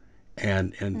ever.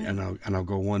 And I'll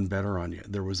go one better on you.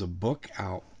 There was a book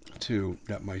out too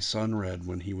that my son read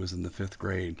when he was in the fifth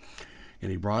grade,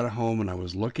 and he brought it home, and I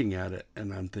was looking at it,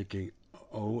 and I'm thinking,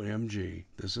 OMG,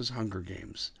 this is Hunger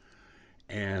Games.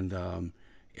 And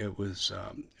It was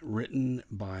written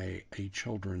by a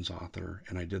children's author,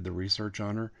 and I did the research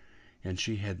on her, and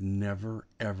she had never,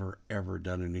 ever, ever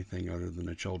done anything other than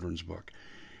a children's book.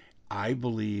 I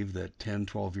believe that 10,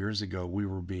 12 years ago, we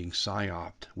were being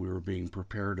psyoped. We were being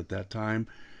prepared at that time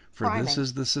for this Priming.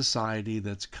 is the society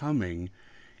that's coming,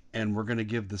 and we're going to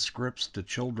give the scripts to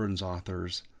children's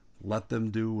authors, let them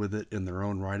do with it in their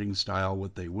own writing style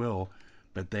what they will,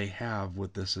 but they have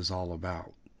what this is all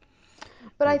about.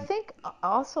 But I It, think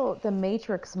also the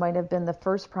Matrix might have been the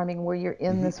first priming where you're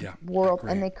in this yeah, I world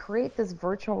and agree. they create this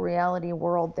virtual reality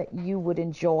world that you would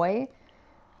enjoy.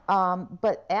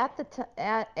 But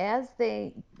as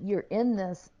you're in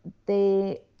this,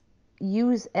 they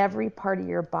use every part of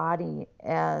your body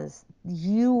as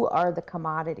you are the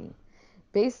commodity.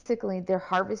 Basically, they're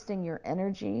harvesting your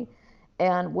energy,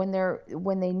 and when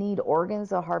they need organs,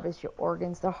 they'll harvest your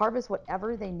organs. They'll harvest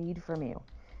whatever they need from you,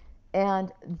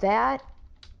 and that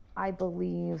I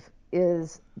believe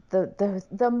is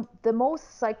the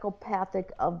most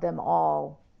psychopathic of them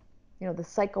all. You know, the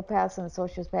psychopaths and the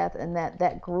sociopath and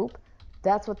that group.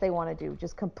 That's what they want to do.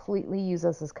 Just completely use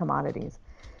us as commodities.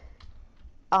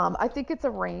 I think it's a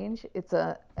range.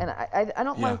 I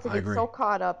don't want Yeah, us to I get agree. so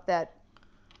caught up that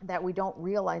we don't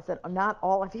realize that not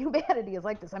all of humanity is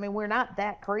like this. I mean, we're not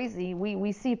that crazy.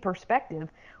 We see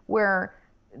perspective where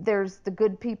there's the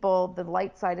good people, the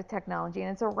light side of technology,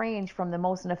 and it's a range from the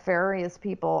most nefarious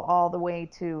people all the way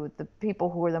to the people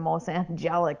who are the most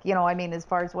angelic. I mean, as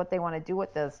far as what they want to do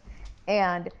with this,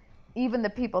 and even the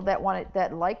people that want it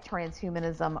that like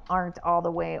transhumanism aren't all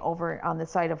the way over on the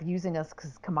side of using us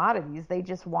as commodities. They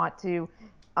just want to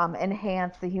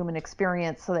enhance the human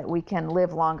experience so that we can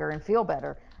live longer and feel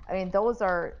better. I mean,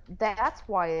 that's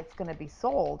why it's going to be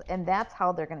sold, and that's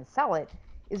how they're going to sell it,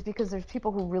 is because there's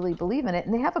people who really believe in it,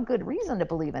 and they have a good reason to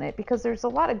believe in it because there's a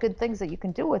lot of good things that you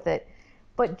can do with it.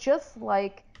 But just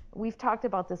like we've talked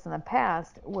about this in the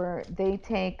past, where they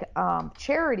take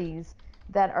charities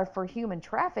that are for human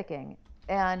trafficking,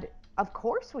 and of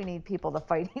course we need people to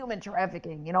fight human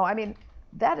trafficking. I mean,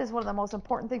 that is one of the most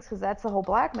important things because that's the whole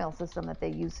blackmail system that they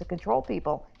use to control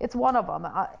people. It's one of them,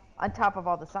 on top of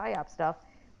all the psyop stuff.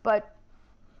 But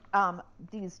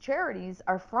these charities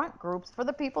are front groups for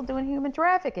the people doing human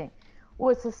trafficking.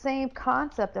 Well, it's the same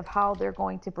concept of how they're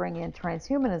going to bring in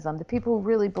transhumanism. The people who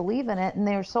really believe in it, and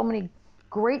there's so many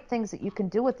great things that you can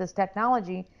do with this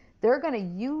technology, they're going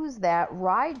to use that,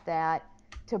 ride that,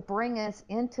 to bring us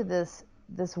into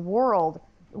this world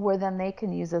where then they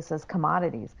can use us as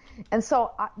commodities. And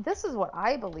so this is what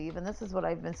I believe, and this is what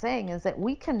I've been saying, is that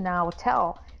we can now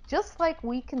tell, just like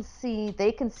we can see,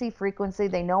 they can see frequency,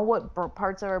 they know what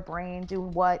parts of our brain do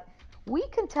what. We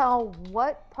can tell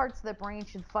what parts of the brain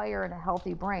should fire in a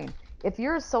healthy brain. If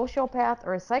you're a sociopath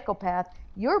or a psychopath,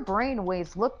 your brain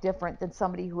waves look different than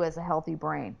somebody who has a healthy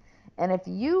brain. And if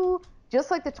you,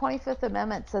 just like the 25th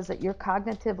Amendment says that you're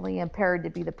cognitively impaired to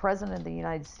be the president of the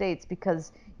United States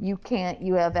because you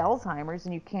have Alzheimer's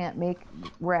and you can't make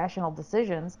rational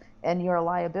decisions and you're a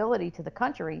liability to the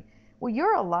country. Well,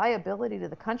 you're a liability to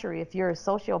the country if you're a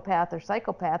sociopath or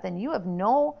psychopath, and you have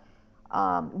no,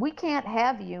 we can't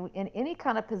have you in any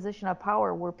kind of position of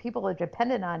power where people are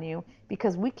dependent on you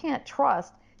because we can't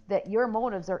trust that your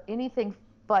motives are anything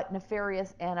but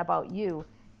nefarious and about you.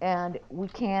 And we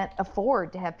can't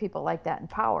afford to have people like that in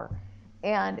power.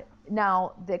 And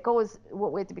now that goes,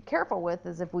 what we have to be careful with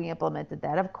is if we implemented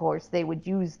that, of course, they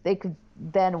could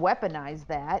then weaponize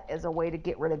that as a way to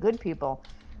get rid of good people,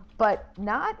 but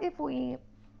not if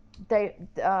they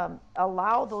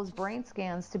allow those brain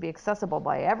scans to be accessible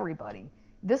by everybody.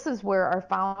 This is where our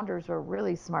founders were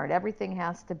really smart. Everything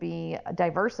has to be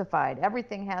diversified.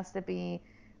 Everything has to be,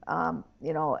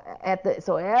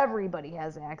 so everybody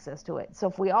has access to it. So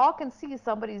if we all can see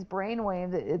somebody's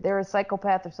brainwave, they're a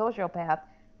psychopath or sociopath,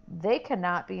 they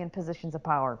cannot be in positions of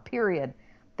power. Period.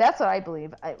 That's what I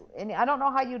believe. And I don't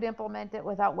know how you'd implement it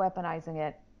without weaponizing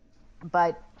it,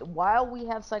 but while we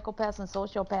have psychopaths and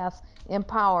sociopaths in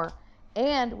power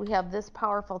and we have this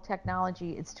powerful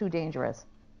technology, it's too dangerous.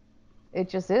 It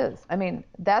just is. I mean,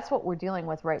 that's what we're dealing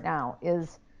with right now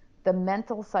is the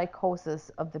mental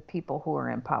psychosis of the people who are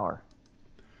in power.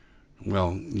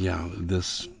 Well, yeah,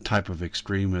 this type of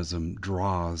extremism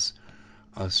draws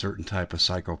a certain type of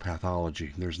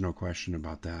psychopathology. There's no question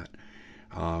about that.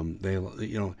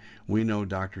 We know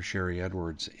Dr. Sherry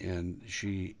Edwards, and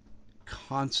she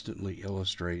constantly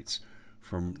illustrates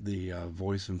from the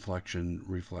voice inflection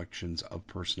reflections of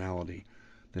personality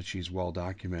that she's well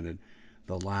documented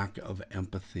the lack of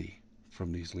empathy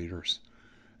from these leaders.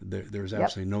 There's Yep.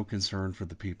 absolutely no concern for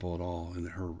the people at all in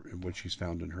what she's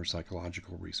found in her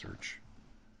psychological research.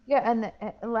 Yeah, and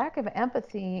the lack of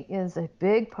empathy is a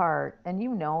big part. And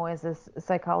you know, as a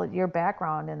psychology, your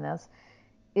background in this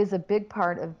is a big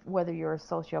part of whether you're a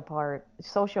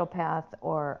sociopath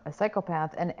or a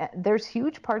psychopath. And there's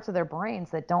huge parts of their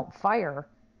brains that don't fire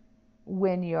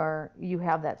when you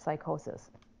have that psychosis.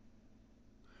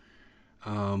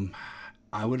 Um,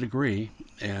 I would agree,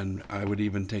 and I would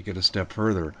even take it a step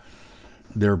further.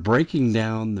 They're breaking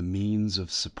down the means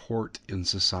of support in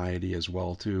society as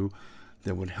well too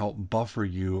that would help buffer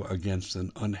you against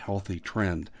an unhealthy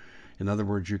trend. In other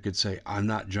words, you could say, I'm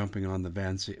not jumping on the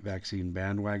vaccine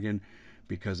bandwagon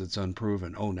because it's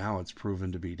unproven. Oh, now it's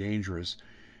proven to be dangerous.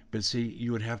 But see,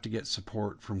 you would have to get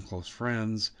support from close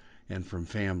friends and from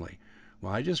family.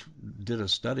 Well, I just did a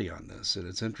study on this, and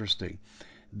it's interesting.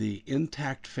 The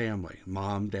intact family,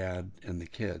 mom, dad, and the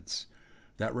kids,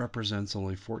 that represents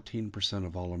only 14%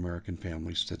 of all American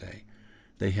families today.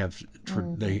 They have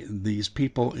Hmm. these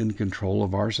people in control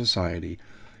of our society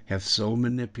have so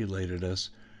manipulated us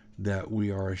that we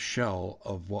are a shell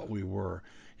of what we were.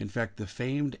 In fact, the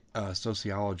famed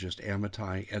sociologist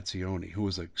Amitai Etzioni, who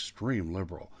was an extreme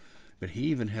liberal, but he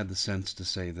even had the sense to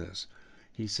say this.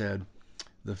 He said,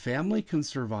 "The family can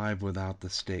survive without the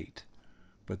state,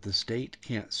 but the state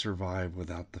can't survive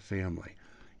without the family."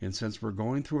 And since we're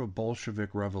going through a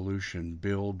Bolshevik revolution,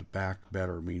 build back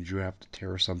better means you have to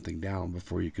tear something down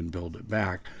before you can build it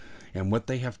back. And what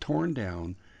they have torn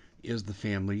down is the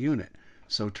family unit.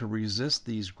 So to resist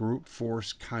these group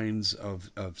force kinds of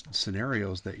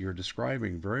scenarios that you're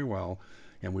describing very well,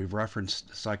 and we've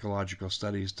referenced psychological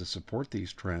studies to support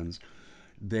these trends,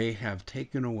 they have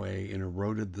taken away and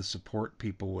eroded the support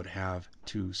people would have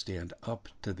to stand up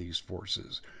to these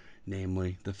forces,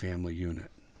 namely the family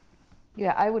unit.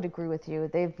 Yeah, I would agree with you.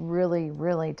 They've really,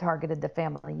 really targeted the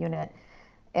family unit.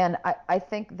 And I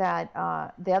think that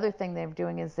the other thing they're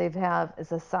doing is they've have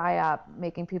is a psyop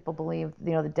making people believe,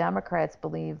 the Democrats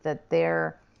believe that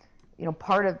they're,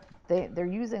 part of they're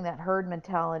using that herd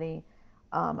mentality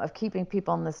of keeping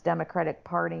people in this Democratic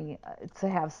Party to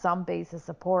have some base of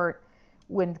support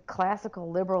when classical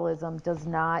liberalism does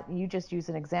not, you just use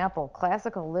an example,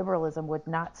 classical liberalism would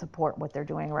not support what they're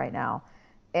doing right now.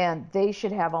 And they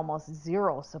should have almost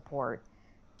zero support.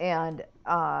 And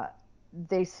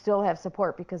they still have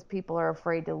support because people are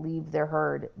afraid to leave their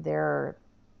herd, their,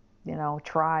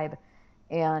 tribe.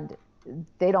 And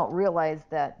they don't realize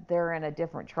that they're in a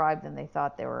different tribe than they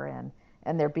thought they were in,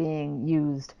 and they're being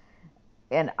used.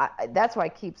 And that's why I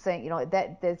keep saying,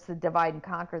 that's the divide and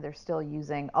conquer they're still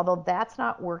using, although that's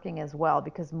not working as well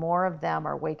because more of them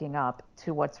are waking up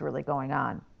to what's really going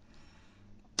on.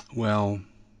 Well,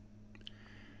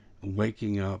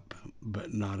 waking up,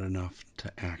 but not enough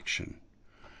to action.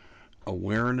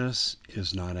 Awareness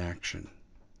is not action.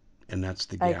 And that's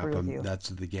the I agree gap. with you. That's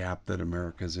the gap that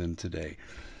America's in today.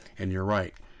 And you're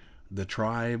right. The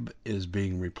tribe is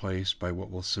being replaced by what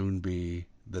will soon be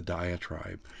the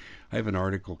diatribe. I have an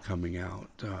article coming out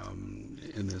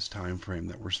in this time frame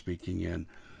that we're speaking in,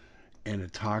 and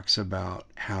it talks about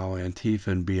how Antifa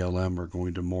and BLM are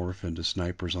going to morph into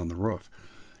snipers on the roof.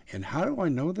 And how do I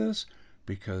know this?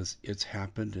 Because it's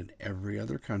happened in every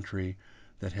other country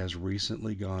that has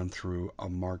recently gone through a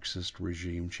Marxist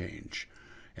regime change.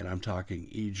 And I'm talking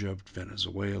Egypt,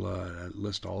 Venezuela, I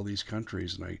list all these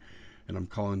countries, and I'm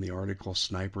calling the article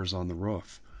Snipers on the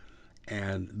Roof.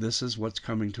 And this is what's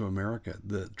coming to America.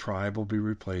 The tribe will be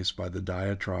replaced by the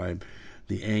diatribe,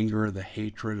 the anger, the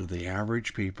hatred of the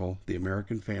average people, the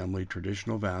American family,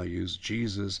 traditional values,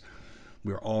 Jesus.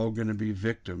 We're all going to be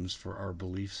victims for our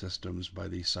belief systems by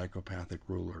these psychopathic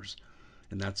rulers.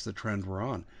 And that's the trend we're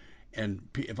on. And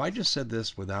if I just said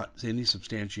this without any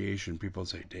substantiation, people would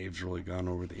say, Dave's really gone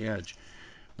over the edge.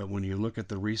 But when you look at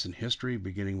the recent history,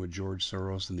 beginning with George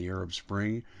Soros and the Arab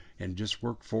Spring, and just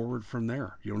work forward from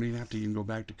there, you don't even have to even go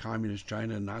back to communist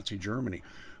China and Nazi Germany.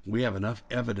 We have enough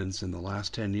evidence in the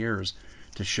last 10 years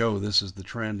to show this is the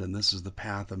trend and this is the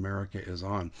path America is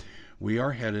on. We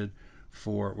are headed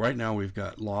for, right now, we've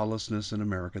got lawlessness in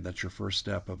America. That's your first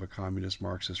step of a communist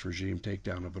Marxist regime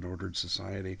takedown of an ordered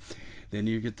society. Then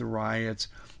you get the riots.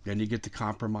 Then you get the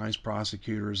compromised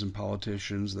prosecutors and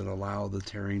politicians that allow the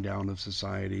tearing down of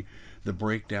society, the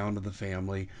breakdown of the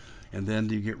family. And then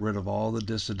you get rid of all the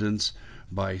dissidents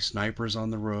by snipers on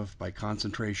the roof, by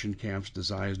concentration camps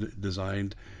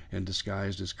designed and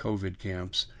disguised as COVID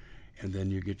camps. And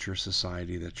then you get your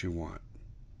society that you want.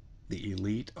 The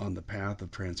elite on the path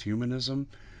of transhumanism,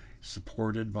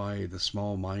 supported by the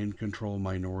small mind control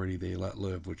minority they let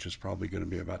live, which is probably going to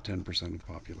be about 10% of the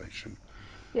population.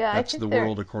 Yeah, I That's the think they're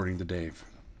world according to Dave.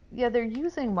 Yeah, they're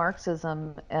using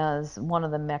Marxism as one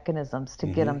of the mechanisms to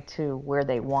get Hmm. them to where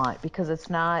they want because that's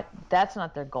not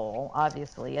their goal,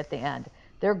 obviously, at the end.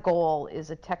 Their goal is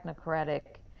a technocratic,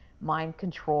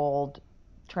 mind-controlled,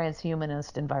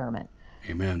 transhumanist environment.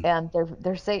 Amen. And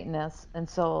they're Satanists, and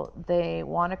so they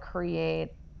want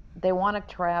to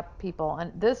trap people,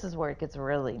 and this is where it gets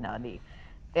really nutty.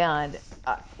 And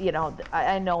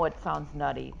I know it sounds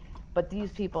nutty, but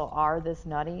these people are this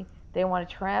nutty. They want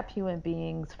to trap human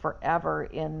beings forever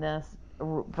in this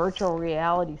virtual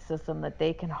reality system that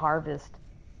they can harvest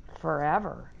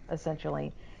forever,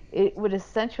 essentially. It would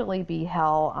essentially be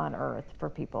hell on earth for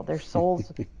people. Their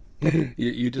souls, the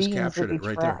You just beings would captured be it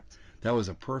right there. trapped. That was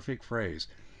a perfect phrase.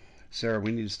 Sarah,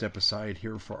 we need to step aside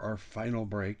here for our final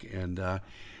break. And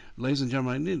ladies and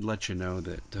gentlemen, I need to let you know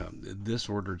that this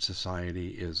ordered society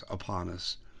is upon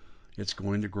us. It's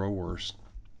going to grow worse.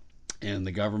 And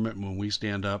the government, when we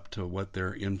stand up to what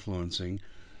they're influencing,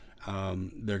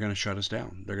 they're going to shut us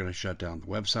down. They're going to shut down the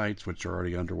websites, which are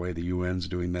already underway. The UN's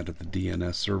doing that at the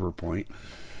DNS server point.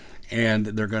 And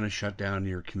they're going to shut down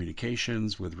your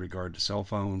communications with regard to cell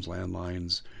phones,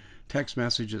 landlines, text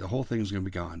messages. The whole thing's going to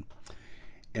be gone.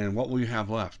 And what will you have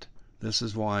left? This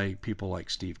is why people like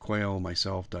Steve Quayle,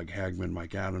 myself, Doug Hagman,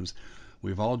 Mike Adams,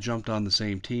 we've all jumped on the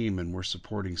same team and we're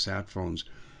supporting sat phones.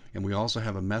 And we also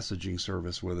have a messaging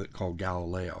service with it called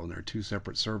Galileo. And they're two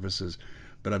separate services.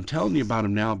 But I'm telling you about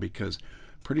them now because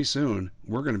pretty soon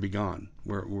we're going to be gone.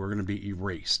 We're going to be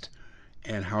erased.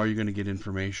 And how are you going to get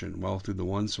information? Well, through the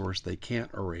one source they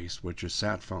can't erase, which is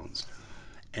sat phones.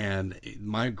 And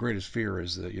my greatest fear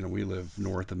is that, we live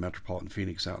north of metropolitan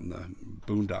Phoenix out in the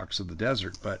boondocks of the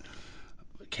desert, but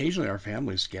occasionally our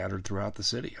families scattered throughout the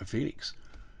city of Phoenix.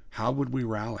 How would we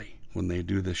rally when they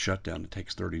do this shutdown? It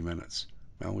takes 30 minutes.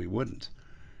 Well, we wouldn't.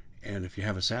 And if you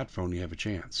have a sat phone, you have a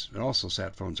chance. And also,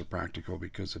 sat phones are practical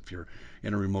because if you're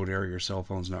in a remote area, your cell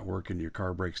phone's not working, your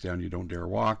car breaks down, you don't dare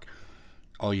walk,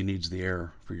 all you need is the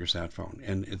air for your sat phone.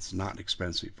 And it's not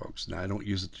expensive, folks. Now, I don't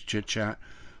use it to chit chat,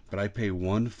 but I pay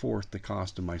 1/4 the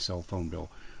cost of my cell phone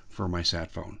bill for my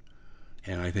sat phone.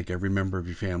 And I think every member of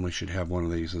your family should have one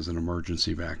of these as an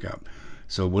emergency backup.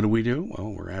 So what do?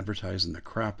 Well, we're advertising the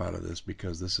crap out of this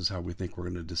because this is how we think we're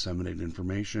going to disseminate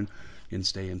information and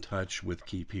stay in touch with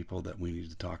key people that we need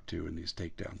to talk to in these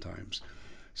takedown times.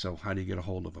 So how do you get a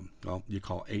hold of them? Well, you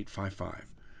call 855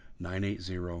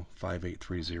 980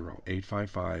 5830.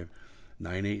 855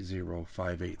 980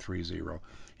 5830.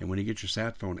 And when you get your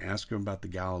sat phone, ask them about the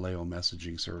Galileo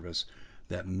messaging service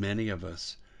that many of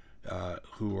us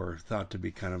who are thought to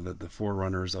be kind of the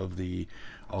forerunners of the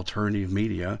alternative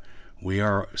media, we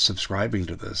are subscribing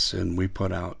to this, and we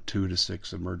put out 2 to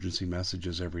 6 emergency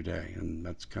messages every day, and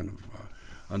that's kind of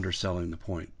underselling the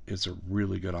point. It's a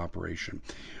really good operation.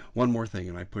 One more thing,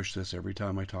 and I push this every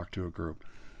time I talk to a group: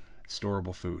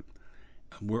 storable food.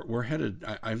 We're headed.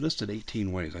 I listed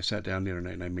 18 ways. I sat down the other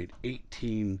night and I made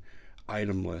 18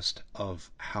 item list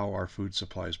of how our food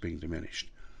supply is being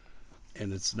diminished.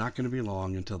 And it's not going to be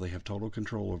long until they have total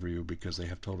control over you because they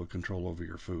have total control over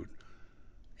your food.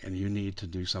 And you need to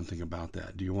do something about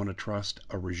that. Do you want to trust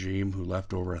a regime who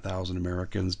left over 1,000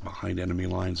 Americans behind enemy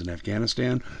lines in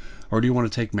Afghanistan? Or do you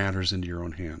want to take matters into your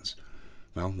own hands?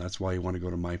 Well, that's why you want to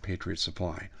go to My Patriot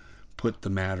Supply. Put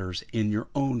the matters in your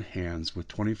own hands with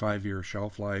 25-year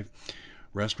shelf life,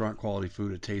 restaurant quality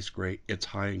food. It tastes great. It's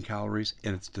high in calories,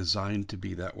 and it's designed to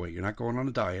be that way. You're not going on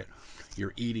a diet.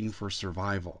 You're eating for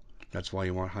survival. That's why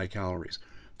you want high calories.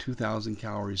 2,000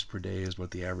 calories per day is what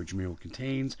the average meal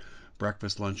contains.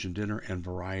 Breakfast, lunch, and dinner, and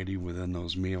variety within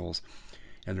those meals.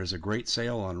 And there's a great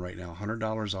sale on right now,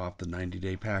 $100 off the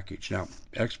 90-day package. Now,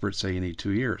 experts say you need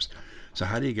 2 years. So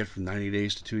how do you get from 90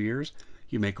 days to 2 years?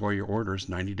 You make all your orders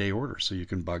 90-day orders so you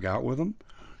can bug out with them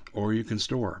or you can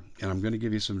store. And I'm going to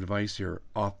give you some advice here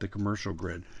off the commercial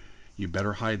grid. You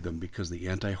better hide them because the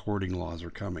anti-hoarding laws are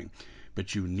coming.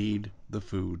 But you need the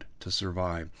food to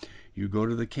survive. You go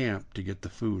to the camp to get the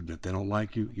food, and if they don't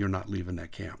like you, you're not leaving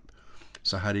that camp.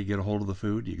 So how do you get a hold of the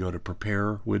food? You go to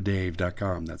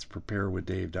preparewithdave.com. That's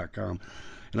preparewithdave.com.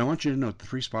 And I want you to note the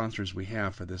 3 sponsors we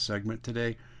have for this segment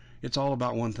today. It's all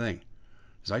about one thing.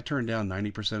 As I turn down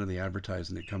 90% of the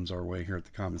advertising that comes our way here at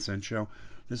the Common Sense Show,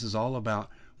 this is all about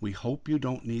we hope you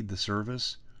don't need the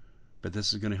service, but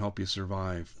this is going to help you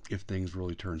survive if things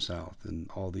really turn south. And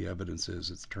all the evidence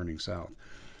is it's turning south.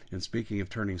 And speaking of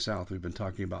turning south, we've been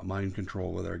talking about mind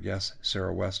control with our guest,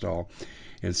 Sarah Westall.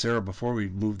 And Sarah, before we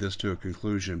move this to a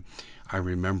conclusion, I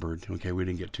remembered, okay, we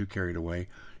didn't get too carried away.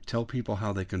 Tell people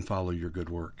how they can follow your good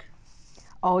work.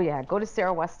 Oh yeah, go to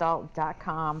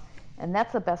sarahwestall.com, and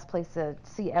that's the best place to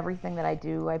see everything that I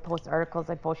do. I post articles,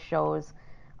 I post shows.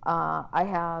 I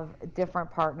have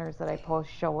different partners that I post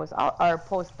shows or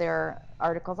post their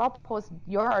articles. I'll post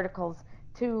your articles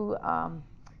too,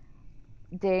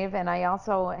 Dave, and I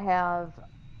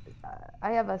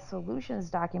have a solutions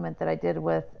document that I did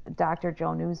with Dr. Joe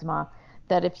Newsma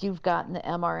that if you've gotten the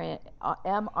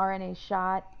mRNA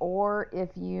shot or if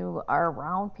you are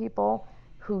around people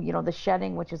who, the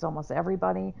shedding, which is almost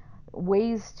everybody,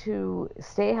 ways to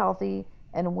stay healthy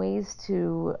and ways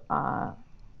to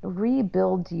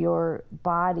rebuild your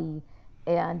body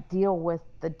and deal with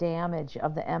the damage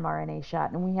of the mRNA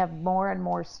shot. And we have more and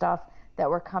more stuff that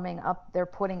we're coming up, they're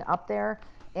putting up there.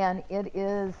 And it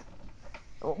is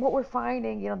what we're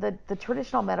finding, the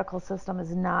traditional medical system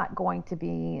is not going to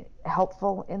be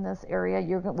helpful in this area.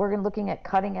 We're looking at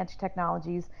cutting edge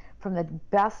technologies from the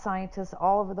best scientists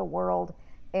all over the world,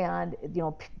 and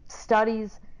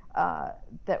studies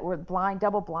that were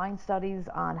double blind studies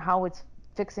on how it's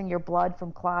fixing your blood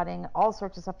from clotting, all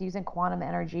sorts of stuff using quantum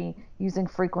energy, using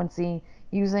frequency,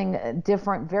 using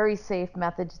different very safe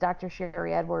methods. Dr.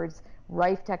 Sherry Edwards,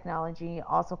 Rife technology,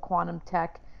 also quantum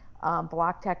tech,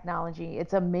 block technology.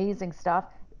 It's amazing stuff.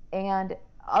 And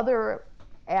other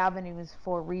avenues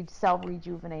for cell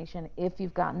rejuvenation if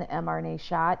you've gotten the mRNA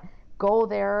shot. Go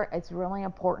there. It's really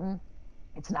important.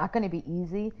 It's not going to be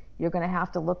easy. You're going to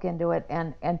have to look into it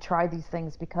and try these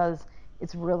things because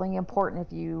it's really important.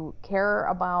 If you care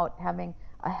about having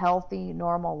a healthy,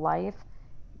 normal life,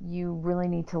 you really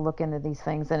need to look into these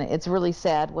things. And it's really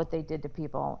sad what they did to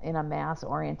people in a mass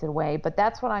oriented way. But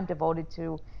that's what I'm devoted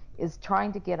to, is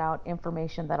trying to get out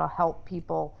information that'll help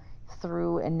people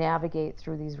through and navigate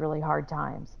through these really hard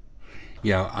times.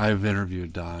 Yeah, I've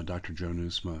interviewed Dr. Joe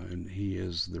Newsma, and he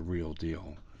is the real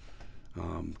deal.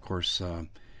 Of course,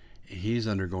 he's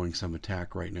undergoing some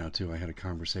attack right now too. I had a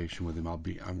conversation with him. I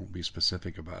won't be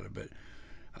specific about it, but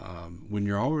when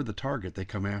you're over the target, they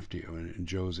come after you, and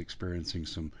Joe's experiencing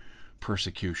some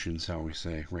persecution, shall we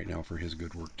say, right now for his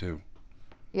good work too.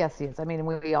 Yes, he is. I mean,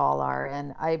 we all are,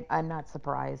 and I'm not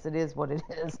surprised. It is what it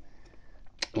is.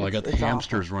 Well, I got the It's awful.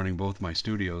 hamsters running both my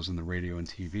studios and the radio and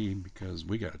TV because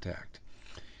we got attacked.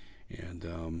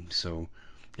 And so,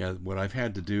 yeah, what I've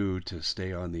had to do to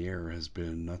stay on the air has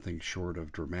been nothing short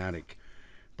of dramatic.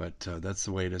 But that's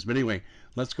the way it is. But anyway,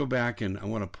 let's go back, and I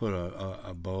want to put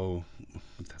a bow.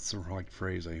 That's the right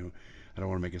phrase. I don't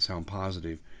want to make it sound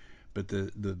positive. But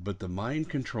the mind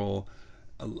control.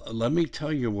 Let me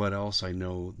tell you what else I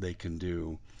know they can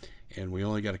do. And we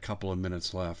only got a couple of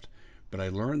minutes left. But I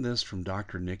learned this from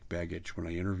Dr. Nick Begich when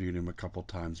I interviewed him a couple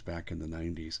times back in the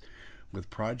 90s. With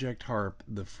Project HARP,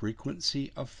 the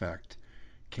frequency effect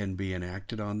can be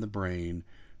enacted on the brain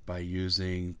by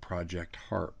using Project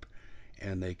HARP.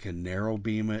 And they can narrow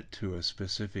beam it to a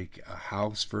specific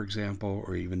house, for example,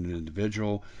 or even an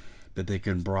individual, but they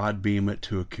can broad beam it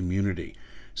to a community.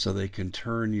 So they can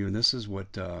turn you, and this is what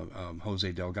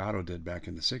Jose Delgado did back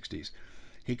in the 60s.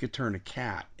 He could turn a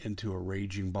cat into a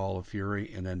raging ball of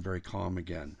fury and then very calm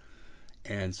again.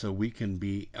 And so we can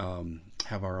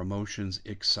have our emotions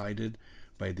excited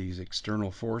by these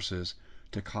external forces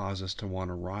to cause us to want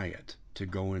to riot, to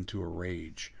go into a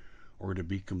rage, or to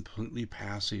be completely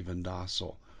passive and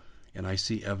docile. And I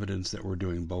see evidence that we're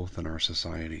doing both in our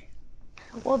society.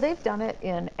 Well, they've done it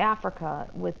in Africa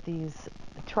with these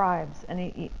tribes,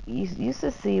 and you used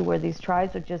to see where these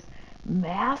tribes would just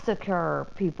massacre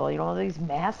people. These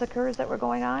massacres that were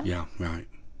going on. Yeah, right.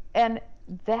 And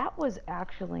that was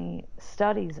actually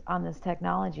studies on this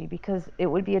technology because it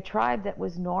would be a tribe that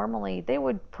was normally, they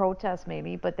would protest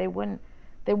maybe, but they weren't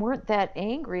that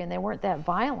angry and they weren't that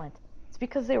violent. It's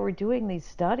because they were doing these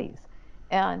studies.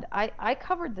 And I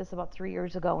covered this about 3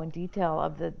 years ago in detail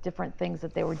of the different things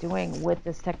that they were doing with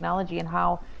this technology and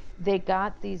how they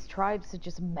got these tribes to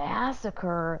just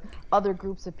massacre other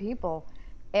groups of people.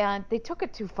 And they took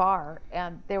it too far,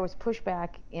 and there was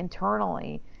pushback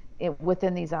internally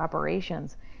within these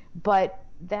operations. But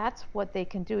that's what they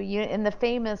can do. And the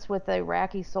famous with the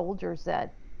Iraqi soldiers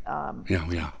that Yeah,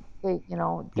 yeah. they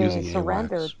Using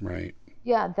surrendered. AWACS, right.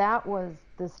 Yeah, that was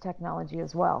this technology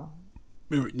as well.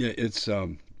 Yeah, it's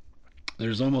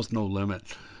there's almost no limit.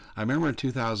 I remember in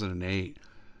 2008,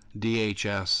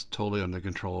 DHS, totally under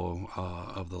control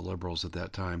of the liberals at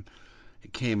that time,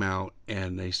 came out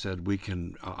and they said we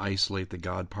can isolate the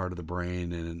God part of the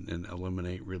brain and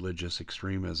eliminate religious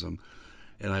extremism.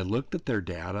 And I looked at their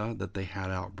data that they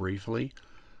had out briefly,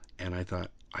 and I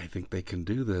thought, I think they can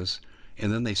do this.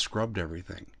 And then they scrubbed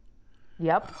everything.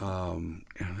 Yep. And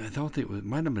I thought it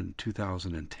might have been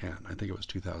 2010. I think it was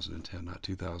 2010, not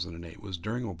 2008. It was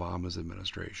during Obama's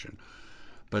administration.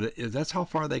 But that's how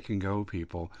far they can go,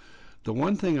 people. The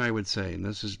one thing I would say, and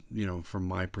this is, from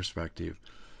my perspective,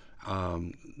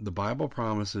 The Bible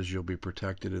promises you'll be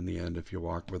protected in the end if you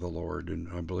walk with the Lord, and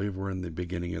I believe we're in the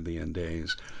beginning of the end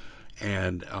days.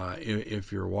 And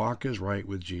if your walk is right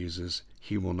with Jesus,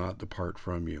 He will not depart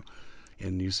from you.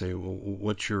 And you say, well,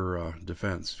 what's your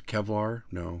defense? Kevlar?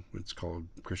 No, it's called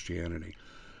Christianity.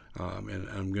 And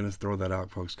I'm going to throw that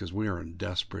out, folks, because we are in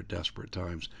desperate, desperate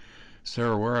times.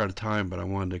 Sarah, we're out of time, but I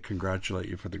wanted to congratulate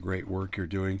you for the great work you're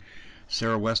doing.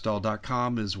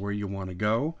 SarahWestall.com is where you want to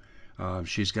go.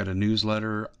 She's got a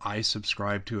newsletter. I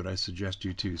subscribe to it. I suggest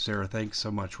you too. Sarah, thanks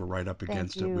so much. We're right up Thank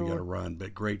against it. We got to you. run,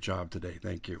 but great job today.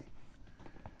 Thank you.